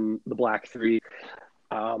famous in the Black Three.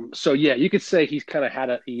 So yeah, you could say he's kind of had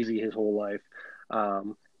it easy his whole life.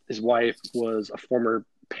 His wife was a former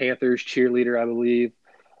Panthers cheerleader, I believe,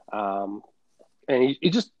 and he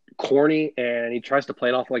just corny, and he tries to play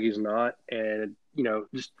it off like he's not, and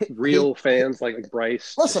just real fans like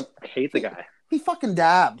Bryce hate the guy. He fucking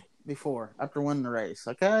dabbed before after winning the race.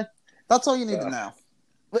 Okay, that's all you need to know.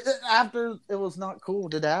 But after it was not cool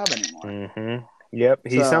to dab anymore. Mm-hmm. Yep,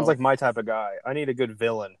 he sounds like my type of guy. I need a good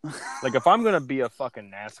villain. Like, if I'm going to be a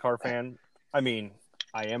fucking NASCAR fan, I mean,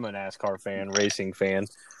 I am a NASCAR fan, racing fan.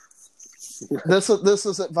 This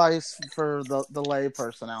is advice for the lay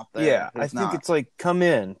person out there. Yeah, I think it's like, come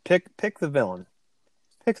in, pick the villain.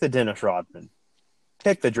 Pick the Dennis Rodman.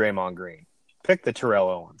 Pick the Draymond Green. Pick the Terrell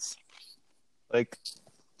Owens. Like,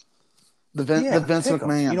 the Vince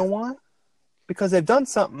McMahon. You know why? Because they've done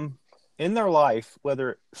something in their life,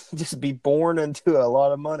 whether just be born into a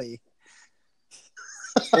lot of money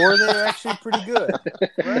or they're actually pretty good,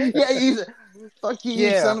 right? Yeah, fuck you,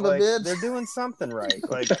 you son of a bitch. They're doing something right.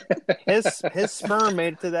 Like his sperm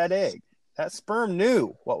made it to that egg. That sperm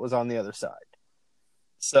knew what was on the other side.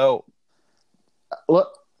 So,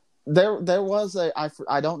 look, there was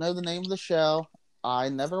I don't know the name of the show. I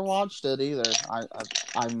never watched it either.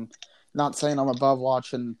 I'm not saying I'm above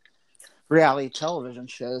watching reality television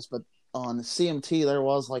shows, but on CMT there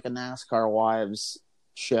was like a NASCAR wives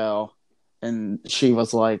show, and she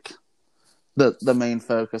was like the main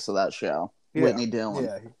focus of that show. Yeah, Whitney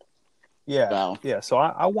Dillon. Yeah. So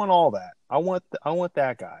I want all that. I want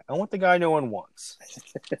that guy. I want the guy no one wants.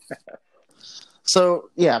 So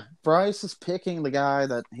yeah, Bryce is picking the guy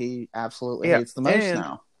that he absolutely hates the most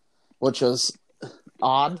now, which is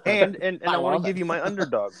odd. And I want to give you my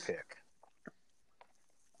underdog pick.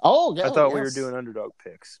 Oh, I thought we were doing underdog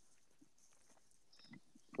picks.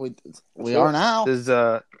 We are now.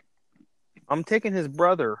 I'm taking his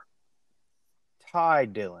brother, Ty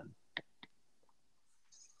Dillon.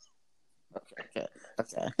 Okay.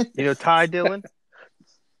 You know Ty Dillon?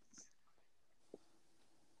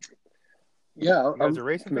 Yeah, you guys are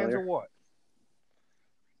racing fans or what?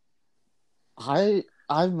 I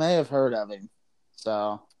may have heard of him,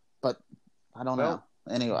 so, but I don't know.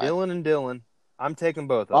 Anyway, Dylan and Dylan, I'm taking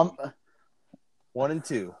both of them. 1 and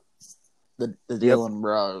 2. The Dylan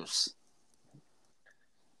Bros.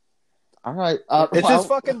 All right, it's his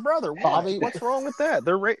fucking brother. Bobby, what's wrong with that?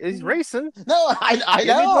 He's racing. No, I Give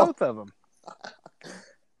know me both of them.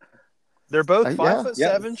 They're both 5'7"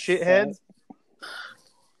 shitheads.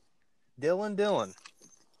 Dylan.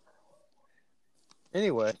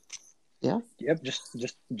 Anyway. Yeah. Yep.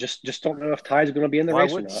 Just don't know if Ty's going to be in the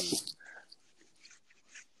race or not.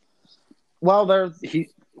 Well,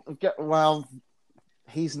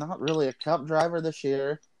 he's not really a Cup driver this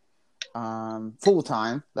year, full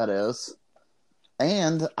time. That is,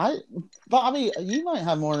 and Bobby, you might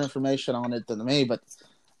have more information on it than me, but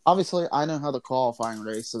obviously, I know how the qualifying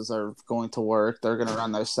races are going to work. They're going to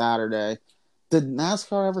run those Saturday. Did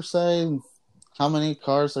NASCAR ever say how many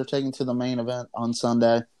cars they're taking to the main event on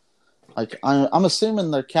Sunday? Like, I'm assuming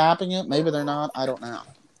they're capping it. Maybe they're not. I don't know.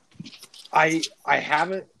 I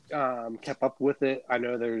haven't kept up with it. I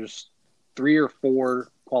know there's 3 or 4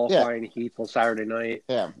 qualifying heats on Saturday night.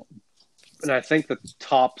 Yeah. And I think the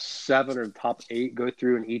top 7 or the top 8 go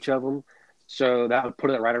through in each of them. So that would put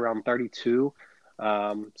it right around 32.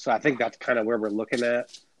 So I think that's kind of where we're looking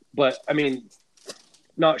at. But, I mean,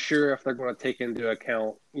 not sure if they're going to take into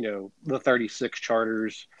account, the 36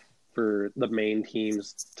 charters for the main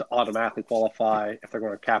teams to automatically qualify, if they're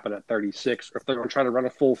going to cap it at 36, or if they're going to try to run a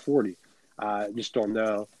full 40. Just don't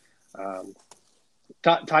know.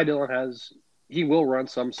 Ty Dillon he will run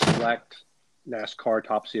some select NASCAR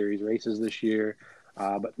Top Series races this year,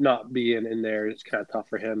 but not being in there, it's kind of tough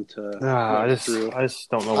for him to I just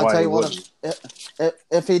don't know why. I'll tell he you wouldn't.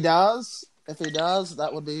 If he does,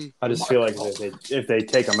 that would be. I just feel like if they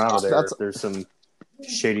take him out of there, if there's some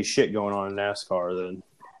shady shit going on in NASCAR, then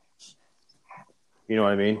you know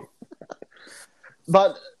what I mean.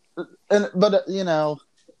 But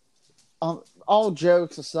all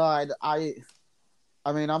jokes aside, I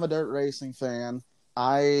mean, I'm a dirt racing fan.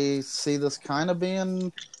 I see this kind of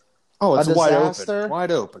being it's a disaster.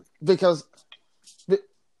 Wide open. Because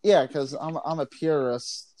I'm a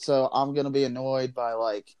purist, so I'm gonna be annoyed by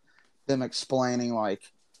like them explaining like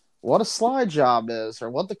what a slide job is or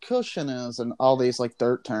what the cushion is and all these like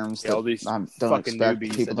dirt terms that all these I don't expect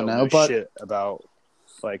people to know. Shit about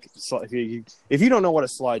like if you don't know what a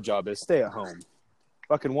slide job is, stay at home.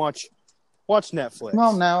 Fucking watch Netflix.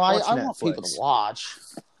 Well, no, I Netflix. want people to watch.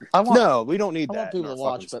 No, we don't need that. I want people to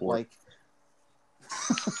watch, but sport.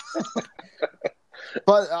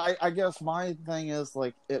 But I guess my thing is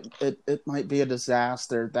like it might be a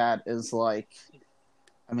disaster that is like,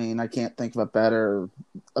 I mean, I can't think of a better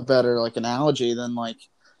like analogy than like,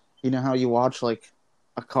 you know how you watch like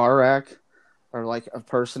a car wreck or like a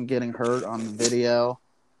person getting hurt on video,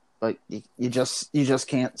 but you just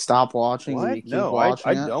can't stop watching. What? And you keep No, watching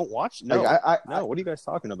I it. don't watch. No, like, no. What are you guys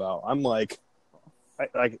talking about? I'm like,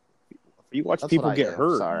 you watch That's people what I get do.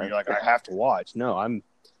 hurt. Sorry. And you're like, I have to watch. No, I'm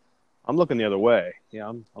looking the other way. Yeah,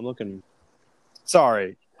 I'm looking.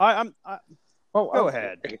 Sorry, go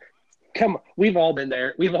ahead. Come on, we've all been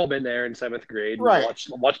there. We've all been there in 7th grade. Right.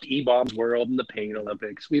 Watched E-Bombs World and the Pain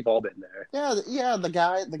Olympics. We've all been there. Yeah. The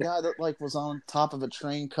guy that like was on top of a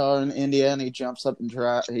train car in India, and he jumps up and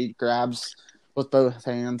he grabs with both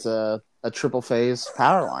hands a triple phase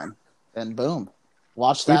power line, and boom,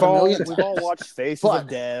 watch that We've all watched Faces of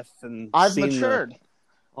Death, and I've seen matured.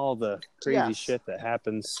 all the crazy shit that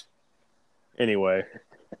happens. Anyway,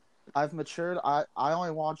 I've matured. I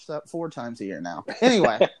only watch that 4 times a year now.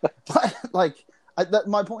 Anyway, but like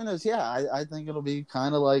my point is, I think it'll be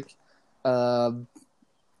kind of like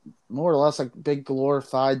more or less a big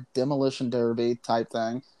glorified demolition derby type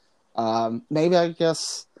thing. Maybe I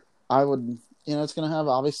guess I would, it's going to have,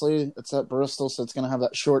 obviously it's at Bristol, so it's going to have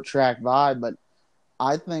that short track vibe, but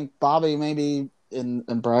I think Bobby maybe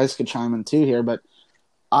and Bryce could chime in too here, but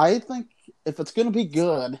I think if it's going to be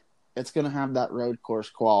good, it's going to have that road course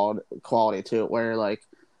quality to it, where like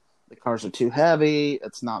the cars are too heavy.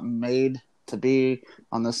 It's not made to be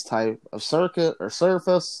on this type of circuit or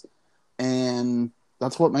surface. And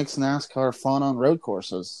that's what makes NASCAR fun on road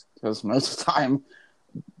courses, because most of the time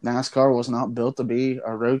NASCAR was not built to be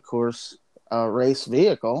a road course race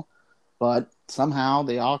vehicle, but somehow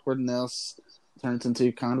the awkwardness turns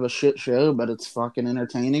into kind of a shit show, but it's fucking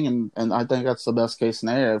entertaining, and I think that's the best case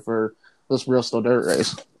scenario for this Bristol dirt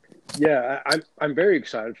race. Yeah, I'm very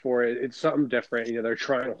excited for it. It's something different. They're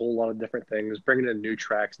trying a whole lot of different things, bringing in new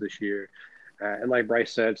tracks this year. And like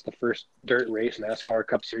Bryce said, it's the first dirt race NASCAR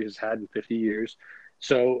Cup Series has had in 50 years.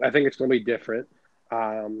 So I think it's going to be different.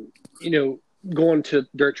 Going to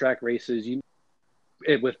dirt track races,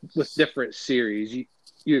 with different series,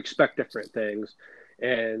 you expect different things.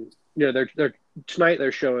 And they're tonight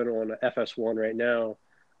they're showing on FS1 right now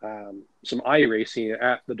some iRacing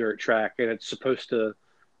at the dirt track, and it's supposed to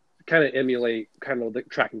kind of emulate kind of the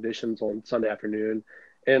track conditions on Sunday afternoon.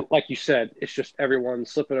 And like you said, it's just everyone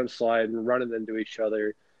slipping and sliding and running into each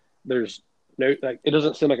other. There's no, it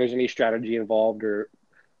doesn't seem like there's any strategy involved, or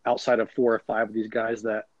outside of 4 or 5 of these guys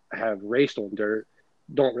that have raced on dirt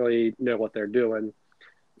don't really know what they're doing.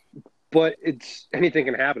 But anything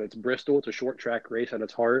can happen. It's Bristol. It's a short track race at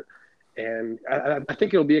its heart. And I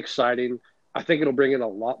think it'll be exciting. I think it'll bring in a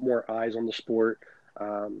lot more eyes on the sport,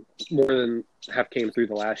 more than have came through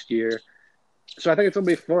the last year. So I think it's going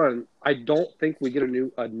to be fun. I don't think we get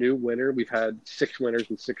a new winner. We've had 6 winners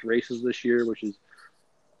in 6 races this year, which is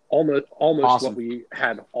almost Awesome. What we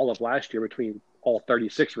had all of last year between all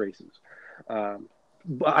 36 races.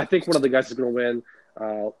 But I think one of the guys is going to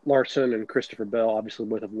win. Larson and Christopher Bell obviously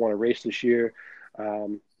both have won a race this year.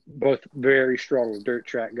 Both very strong dirt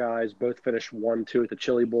track guys. Both finished 1-2 at the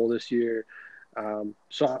Chili Bowl this year.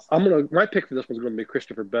 So my pick for this one's going to be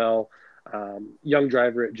Christopher Bell, young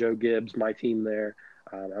driver at Joe Gibbs, my team there.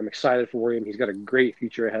 I'm excited for him. He's got a great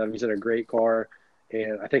future ahead of him. He's in a great car,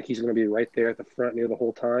 and I think he's going to be right there at the front near the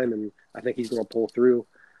whole time, and I think he's going to pull through.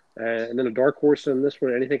 And then a dark horse in this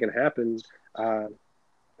one, anything can happen. I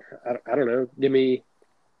don't know. Give me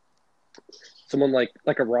someone like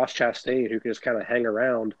a Ross Chastain who can just kind of hang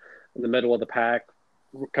around in the middle of the pack.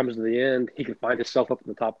 Comes to the end, he can find himself up in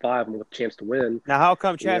the top 5 and with a chance to win. Now, how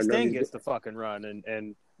come Chastain gets the fucking run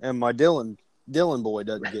and my Dylan boy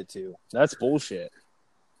doesn't get to? That's bullshit.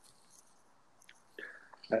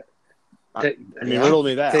 Riddle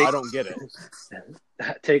me that. I don't get it.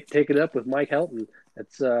 Take it up with Mike Helton.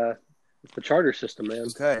 It's the charter system, man.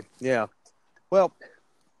 Okay. Yeah. Well,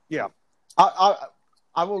 yeah.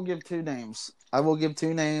 I will give 2 names.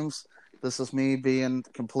 This is me being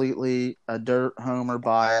completely a dirt homer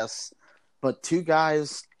bias, but 2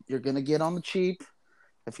 guys you're going to get on the cheap.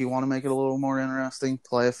 If you want to make it a little more interesting,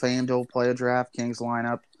 play a FanDuel, play a DraftKings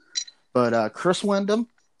lineup. But Chris Windom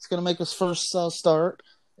is going to make his first start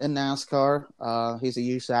in NASCAR. He's a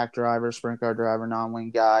USAC driver, sprint car driver,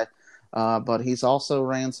 non-wing guy. But he's also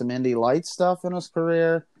ran some Indy Light stuff in his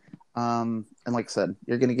career. And like I said,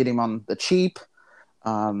 you're going to get him on the cheap.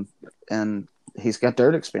 And he's got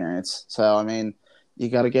dirt experience. So, I mean, you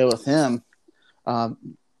got to go with him.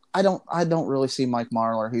 I don't really see Mike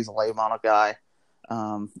Marlar. He's a late model guy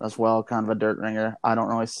as well, kind of a dirt ringer. I don't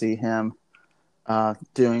really see him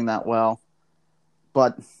doing that well.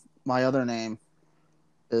 But my other name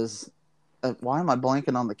is why am I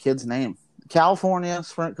blanking on the kid's name? California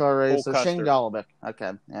sprint car racer Shane Golobic.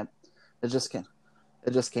 Okay, yep. It just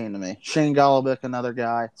came to me. Shane Golobic, another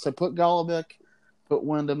guy. So put Golobic, put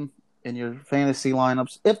Wyndham in your fantasy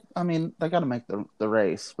lineups. They got to make the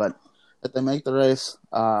race, but if they make the race,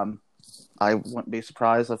 I wouldn't be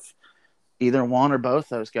surprised if either one or both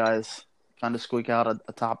those guys kind of squeak out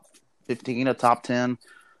a top 15, a top 10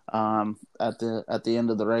 at the end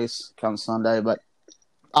of the race come Sunday. But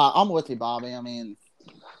I'm with you, Bobby. I mean,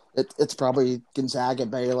 it's probably Gonzaga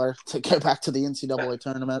Baylor to go back to the NCAA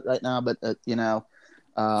tournament right now, but a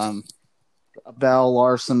Bell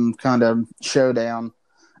Larson kind of showdown.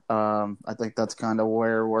 I think that's kind of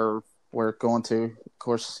where we're going to. Of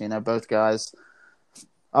course, both guys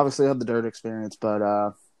obviously have the dirt experience,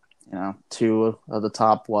 but two of the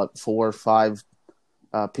top 4 or 5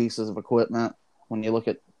 pieces of equipment when you look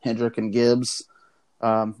at Hendrick and Gibbs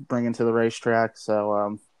bringing to the racetrack.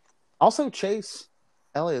 So also Chase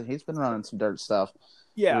Elliott, he's been running some dirt stuff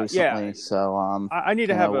recently. Yeah. So I need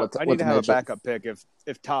to have a backup pick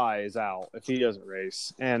if Ty is out, if he doesn't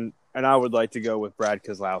race, and I would like to go with Brad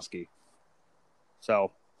Keselowski.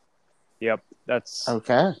 So, yep, that's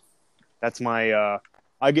okay. That's my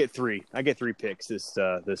I get 3 picks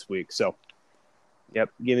this week. So, yep,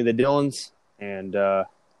 give me the Dillons, and I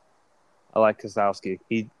like Keselowski.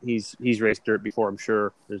 He's raced dirt before, I'm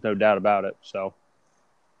sure. There's no doubt about it. So,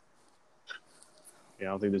 I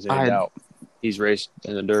don't think there's any doubt. He's raced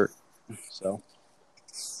in the dirt. So,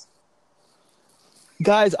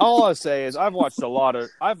 guys, all I'll say is I've watched a lot of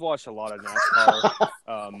NASCAR,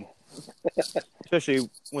 especially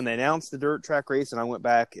when they announced the dirt track race, and I went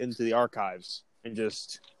back into the archives and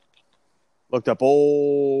just looked up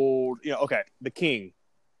old. The King.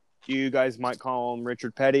 You guys might call him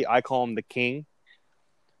Richard Petty. I call him the King,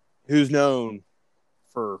 who's known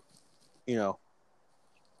for,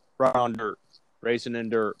 right on dirt, racing in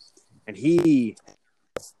dirt. And he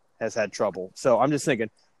has had trouble. So I'm just thinking,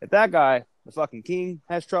 if that guy, the fucking King,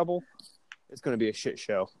 has trouble, it's going to be a shit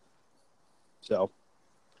show. So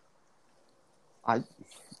I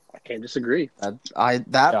can't disagree. That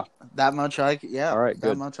much All right,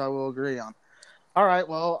 that much I will agree on. All right,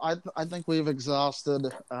 well, I think we've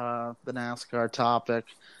exhausted the NASCAR topic.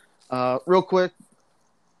 Real quick,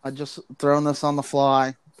 I just thrown this on the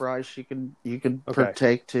fly. Bryce, you can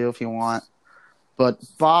partake too if you want. But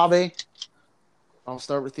Bobby, I'll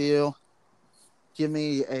start with you. Give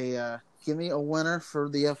me a winner for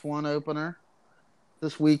the F1 opener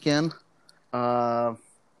this weekend, and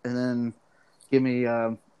then give me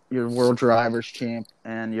your World Drivers Champ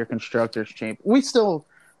and your Constructors Champ. We still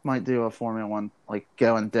might do a Formula One,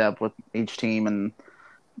 go in depth with each team and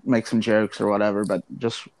make some jokes or whatever. But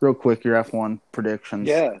just real quick, your F1 predictions.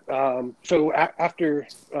 Yeah. So after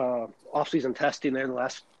off-season testing there the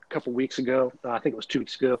last couple weeks ago, I think it was 2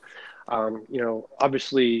 weeks ago,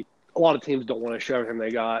 obviously a lot of teams don't want to show everything they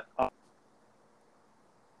got.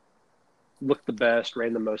 Look the best,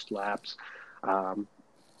 ran the most laps.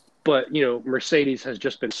 But, Mercedes has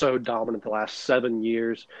just been so dominant the last 7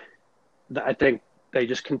 years that I think they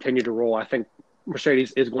just continue to roll. I think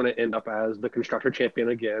Mercedes is going to end up as the constructor champion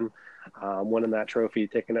again, winning that trophy,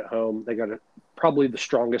 taking it home. They got probably the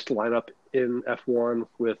strongest lineup in F1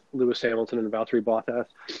 with Lewis Hamilton and Valtteri Bottas.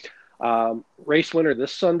 Race winner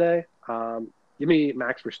this Sunday, give me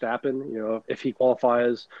Max Verstappen. If he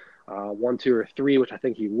qualifies 1, 2, or 3, which I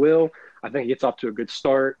think he will, I think he gets off to a good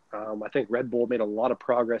start. I think Red Bull made a lot of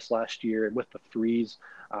progress last year, and with the threes,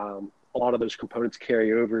 a lot of those components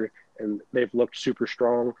carry over, and they've looked super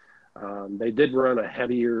strong. They did run a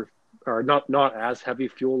heavier, or not as heavy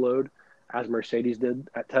fuel load as Mercedes did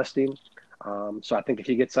at testing. So I think if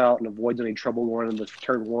he gets out and avoids any trouble going into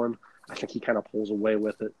turn 1, I think he kind of pulls away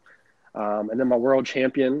with it. And then my world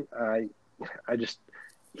champion,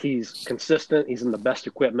 he's consistent. He's in the best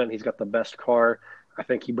equipment. He's got the best car. I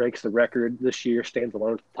think he breaks the record this year, stands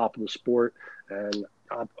alone at the top of the sport. And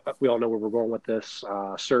we all know where we're going with this.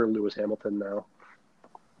 Sir Lewis Hamilton now.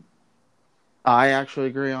 I actually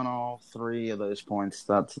agree on all 3 of those points.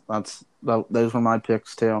 Those were my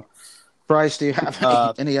picks too. Bryce, do you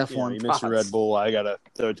have any F1? You mentioned Red Bull. I got to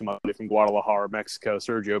throw it to my buddy from Guadalajara, Mexico,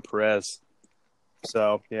 Sergio Perez.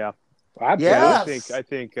 So yeah, yes. I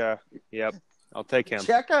think. Yep, I'll take him.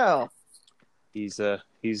 Checo. Is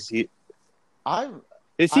he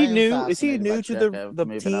new? Is he new to the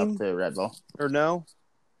moving team? Up to Red Bull or no?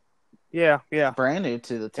 Yeah. Brand new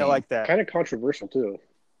to the team. I like that. Kind of controversial too.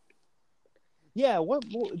 Yeah, what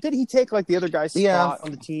did he take like the other guy's spot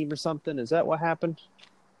on the team or something? Is that what happened?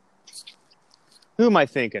 Who am I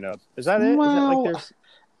thinking of? Is that it? Is that like there's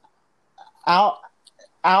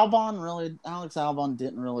Alex Albon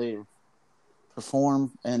didn't really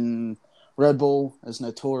perform, and Red Bull is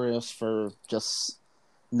notorious for just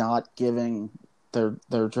not giving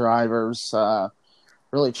their drivers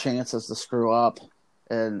really chances to screw up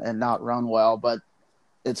and not run well. But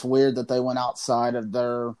it's weird that they went outside of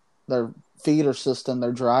their feeder system,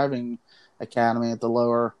 their driving academy at the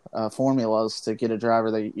lower formulas to get a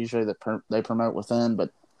driver they usually they promote within.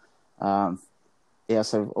 But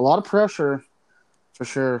so a lot of pressure for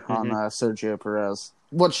sure on Sergio Perez.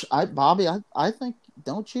 Which I think,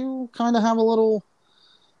 don't you kind of have a little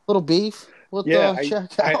beef with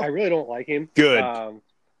Checo? I really don't like him. Good.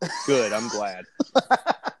 Good. I'm glad.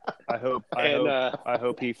 I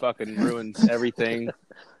hope he fucking ruins everything.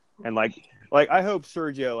 And like I hope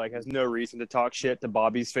Sergio has no reason to talk shit to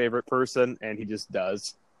Bobby's favorite person, and he just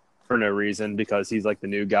does for no reason because he's like the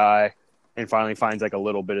new guy and finally finds like a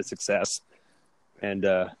little bit of success and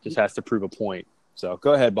just has to prove a point. So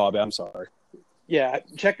go ahead, Bobby. I'm sorry. Yeah,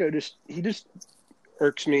 Checo just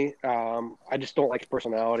irks me. I just don't like his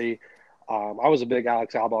personality. I was a big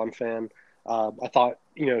Alex Albon fan. I thought,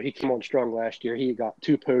 he came on strong last year. He got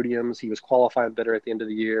 2 podiums. He was qualifying better at the end of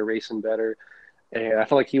the year, racing better. And I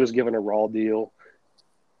felt like he was given a raw deal.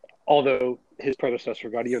 Although his predecessor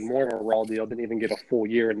got even more of a raw deal, didn't even get a full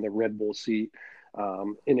year in the Red Bull seat,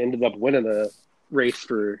 and ended up winning the race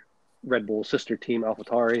for Red Bull's sister team,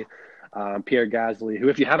 AlphaTauri. Pierre Gasly, who,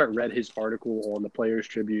 if you haven't read his article on the Players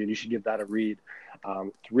Tribune, you should give that a read.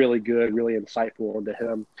 It's really good, really insightful into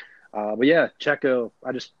him. But yeah, Checo,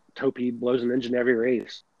 I just hope he blows an engine every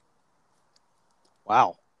race.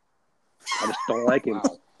 Wow. I just don't like him.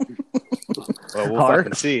 Wow. Well, we'll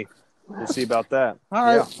fucking see. We'll see about that. All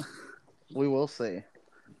right. Yeah. We will see.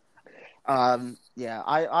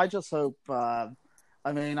 I just hope, I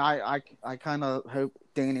kind of hope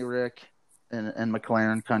Danny Rick and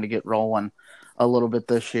McLaren kind of get rolling a little bit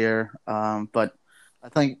this year. But I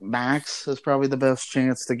think Max is probably the best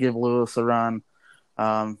chance to give Lewis a run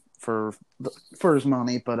for his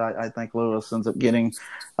money. But I think Lewis ends up getting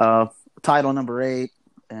title number 8.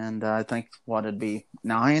 And I think it'd be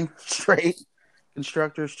 9 straight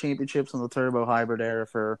Constructors Championships in the turbo hybrid era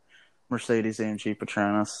for Mercedes-AMG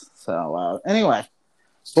Petronas. So anyway,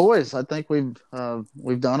 boys, I think we've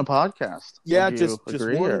done a podcast. Yeah, just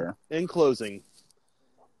one in closing.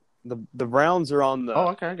 The Browns are on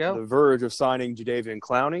the verge of signing Jadeveon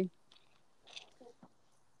Clowney.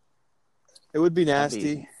 It would be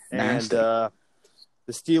nasty. And the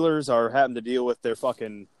Steelers are having to deal with their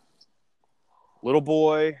fucking little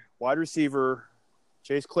boy, wide receiver,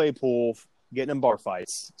 Chase Claypool, getting in bar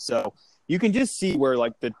fights. So you can just see where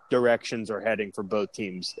the directions are heading for both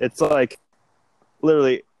teams. It's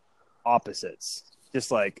literally opposites.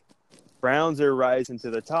 Just Browns are rising to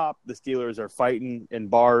the top. The Steelers are fighting in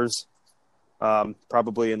bars,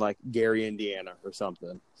 probably in Gary, Indiana or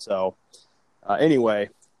something. So anyway,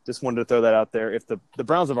 just wanted to throw that out there. If the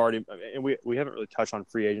Browns have already – and we haven't really touched on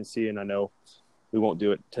free agency, and I know we won't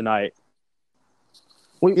do it tonight.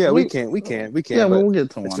 We can. Yeah, we'll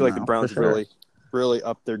get to one. I feel like the Browns really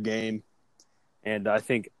upped their game, and I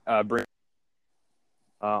think bring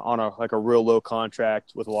on a real low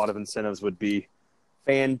contract with a lot of incentives would be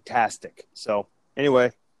fantastic. So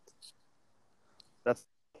anyway, that's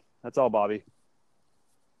all, Bobby.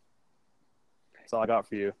 That's all I got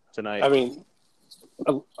for you tonight. I mean,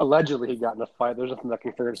 allegedly he got in a fight. There's nothing that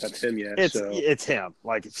confirms that's him yet. It's him.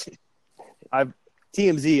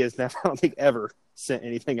 TMZ has never, I don't think, ever sent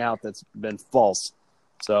anything out that's been false.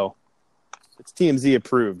 So it's TMZ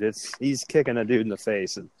approved. He's kicking a dude in the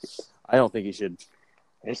face, and I don't think he should.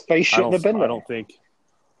 His face shouldn't have been there. I don't think.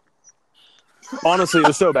 Honestly, it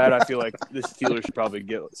was so bad. I feel like the Steelers should probably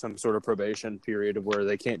get some sort of probation period of where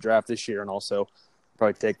they can't draft this year, and also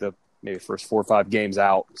probably take the maybe first 4 or 5 games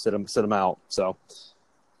out, sit them out. So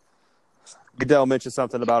Goodell mentioned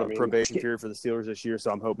something about a probation period for the Steelers this year,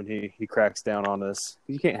 so I'm hoping he cracks down on this.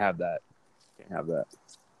 You can't have that. I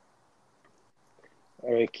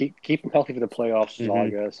mean, keep them healthy for the playoffs is all I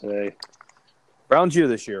gotta say. Browns year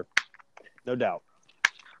this year, no doubt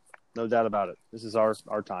about it. This is our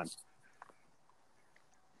time.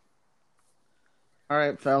 All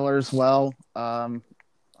right, fellas. Well, I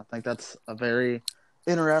think that's a very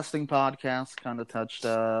interesting podcast. Kind of touched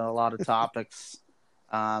a lot of topics.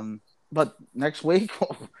 But next week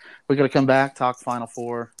we're gonna come back, talk Final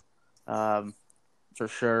Four, for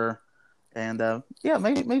sure. And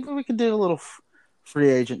maybe we could do a little free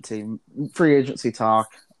agency talk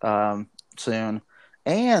soon.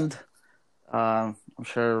 And I'm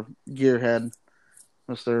sure Gearhead,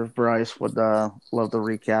 Mr. Bryce, would love to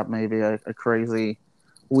recap maybe a crazy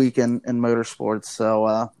weekend in motorsports.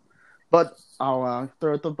 So, but I'll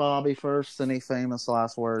throw it to Bobby first. Any famous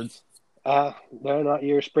last words? No, not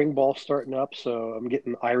your spring ball starting up, so I'm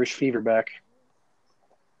getting Irish fever back.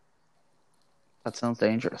 That sounds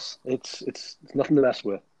dangerous. It's nothing to mess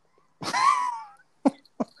with.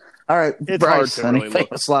 All right, it's Bryce, hard to really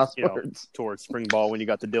look last words towards spring ball when you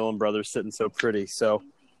got the Dillon brothers sitting so pretty. So,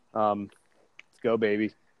 let's go,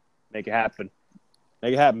 baby. Make it happen.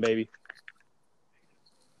 Make it happen, baby.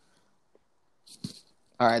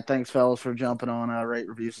 All right, thanks, fellas, for jumping on. Rate,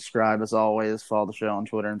 review, subscribe. As always, follow the show on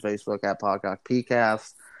Twitter and Facebook at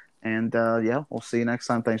PodcockPcast. And, yeah, we'll see you next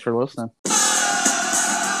time. Thanks for listening.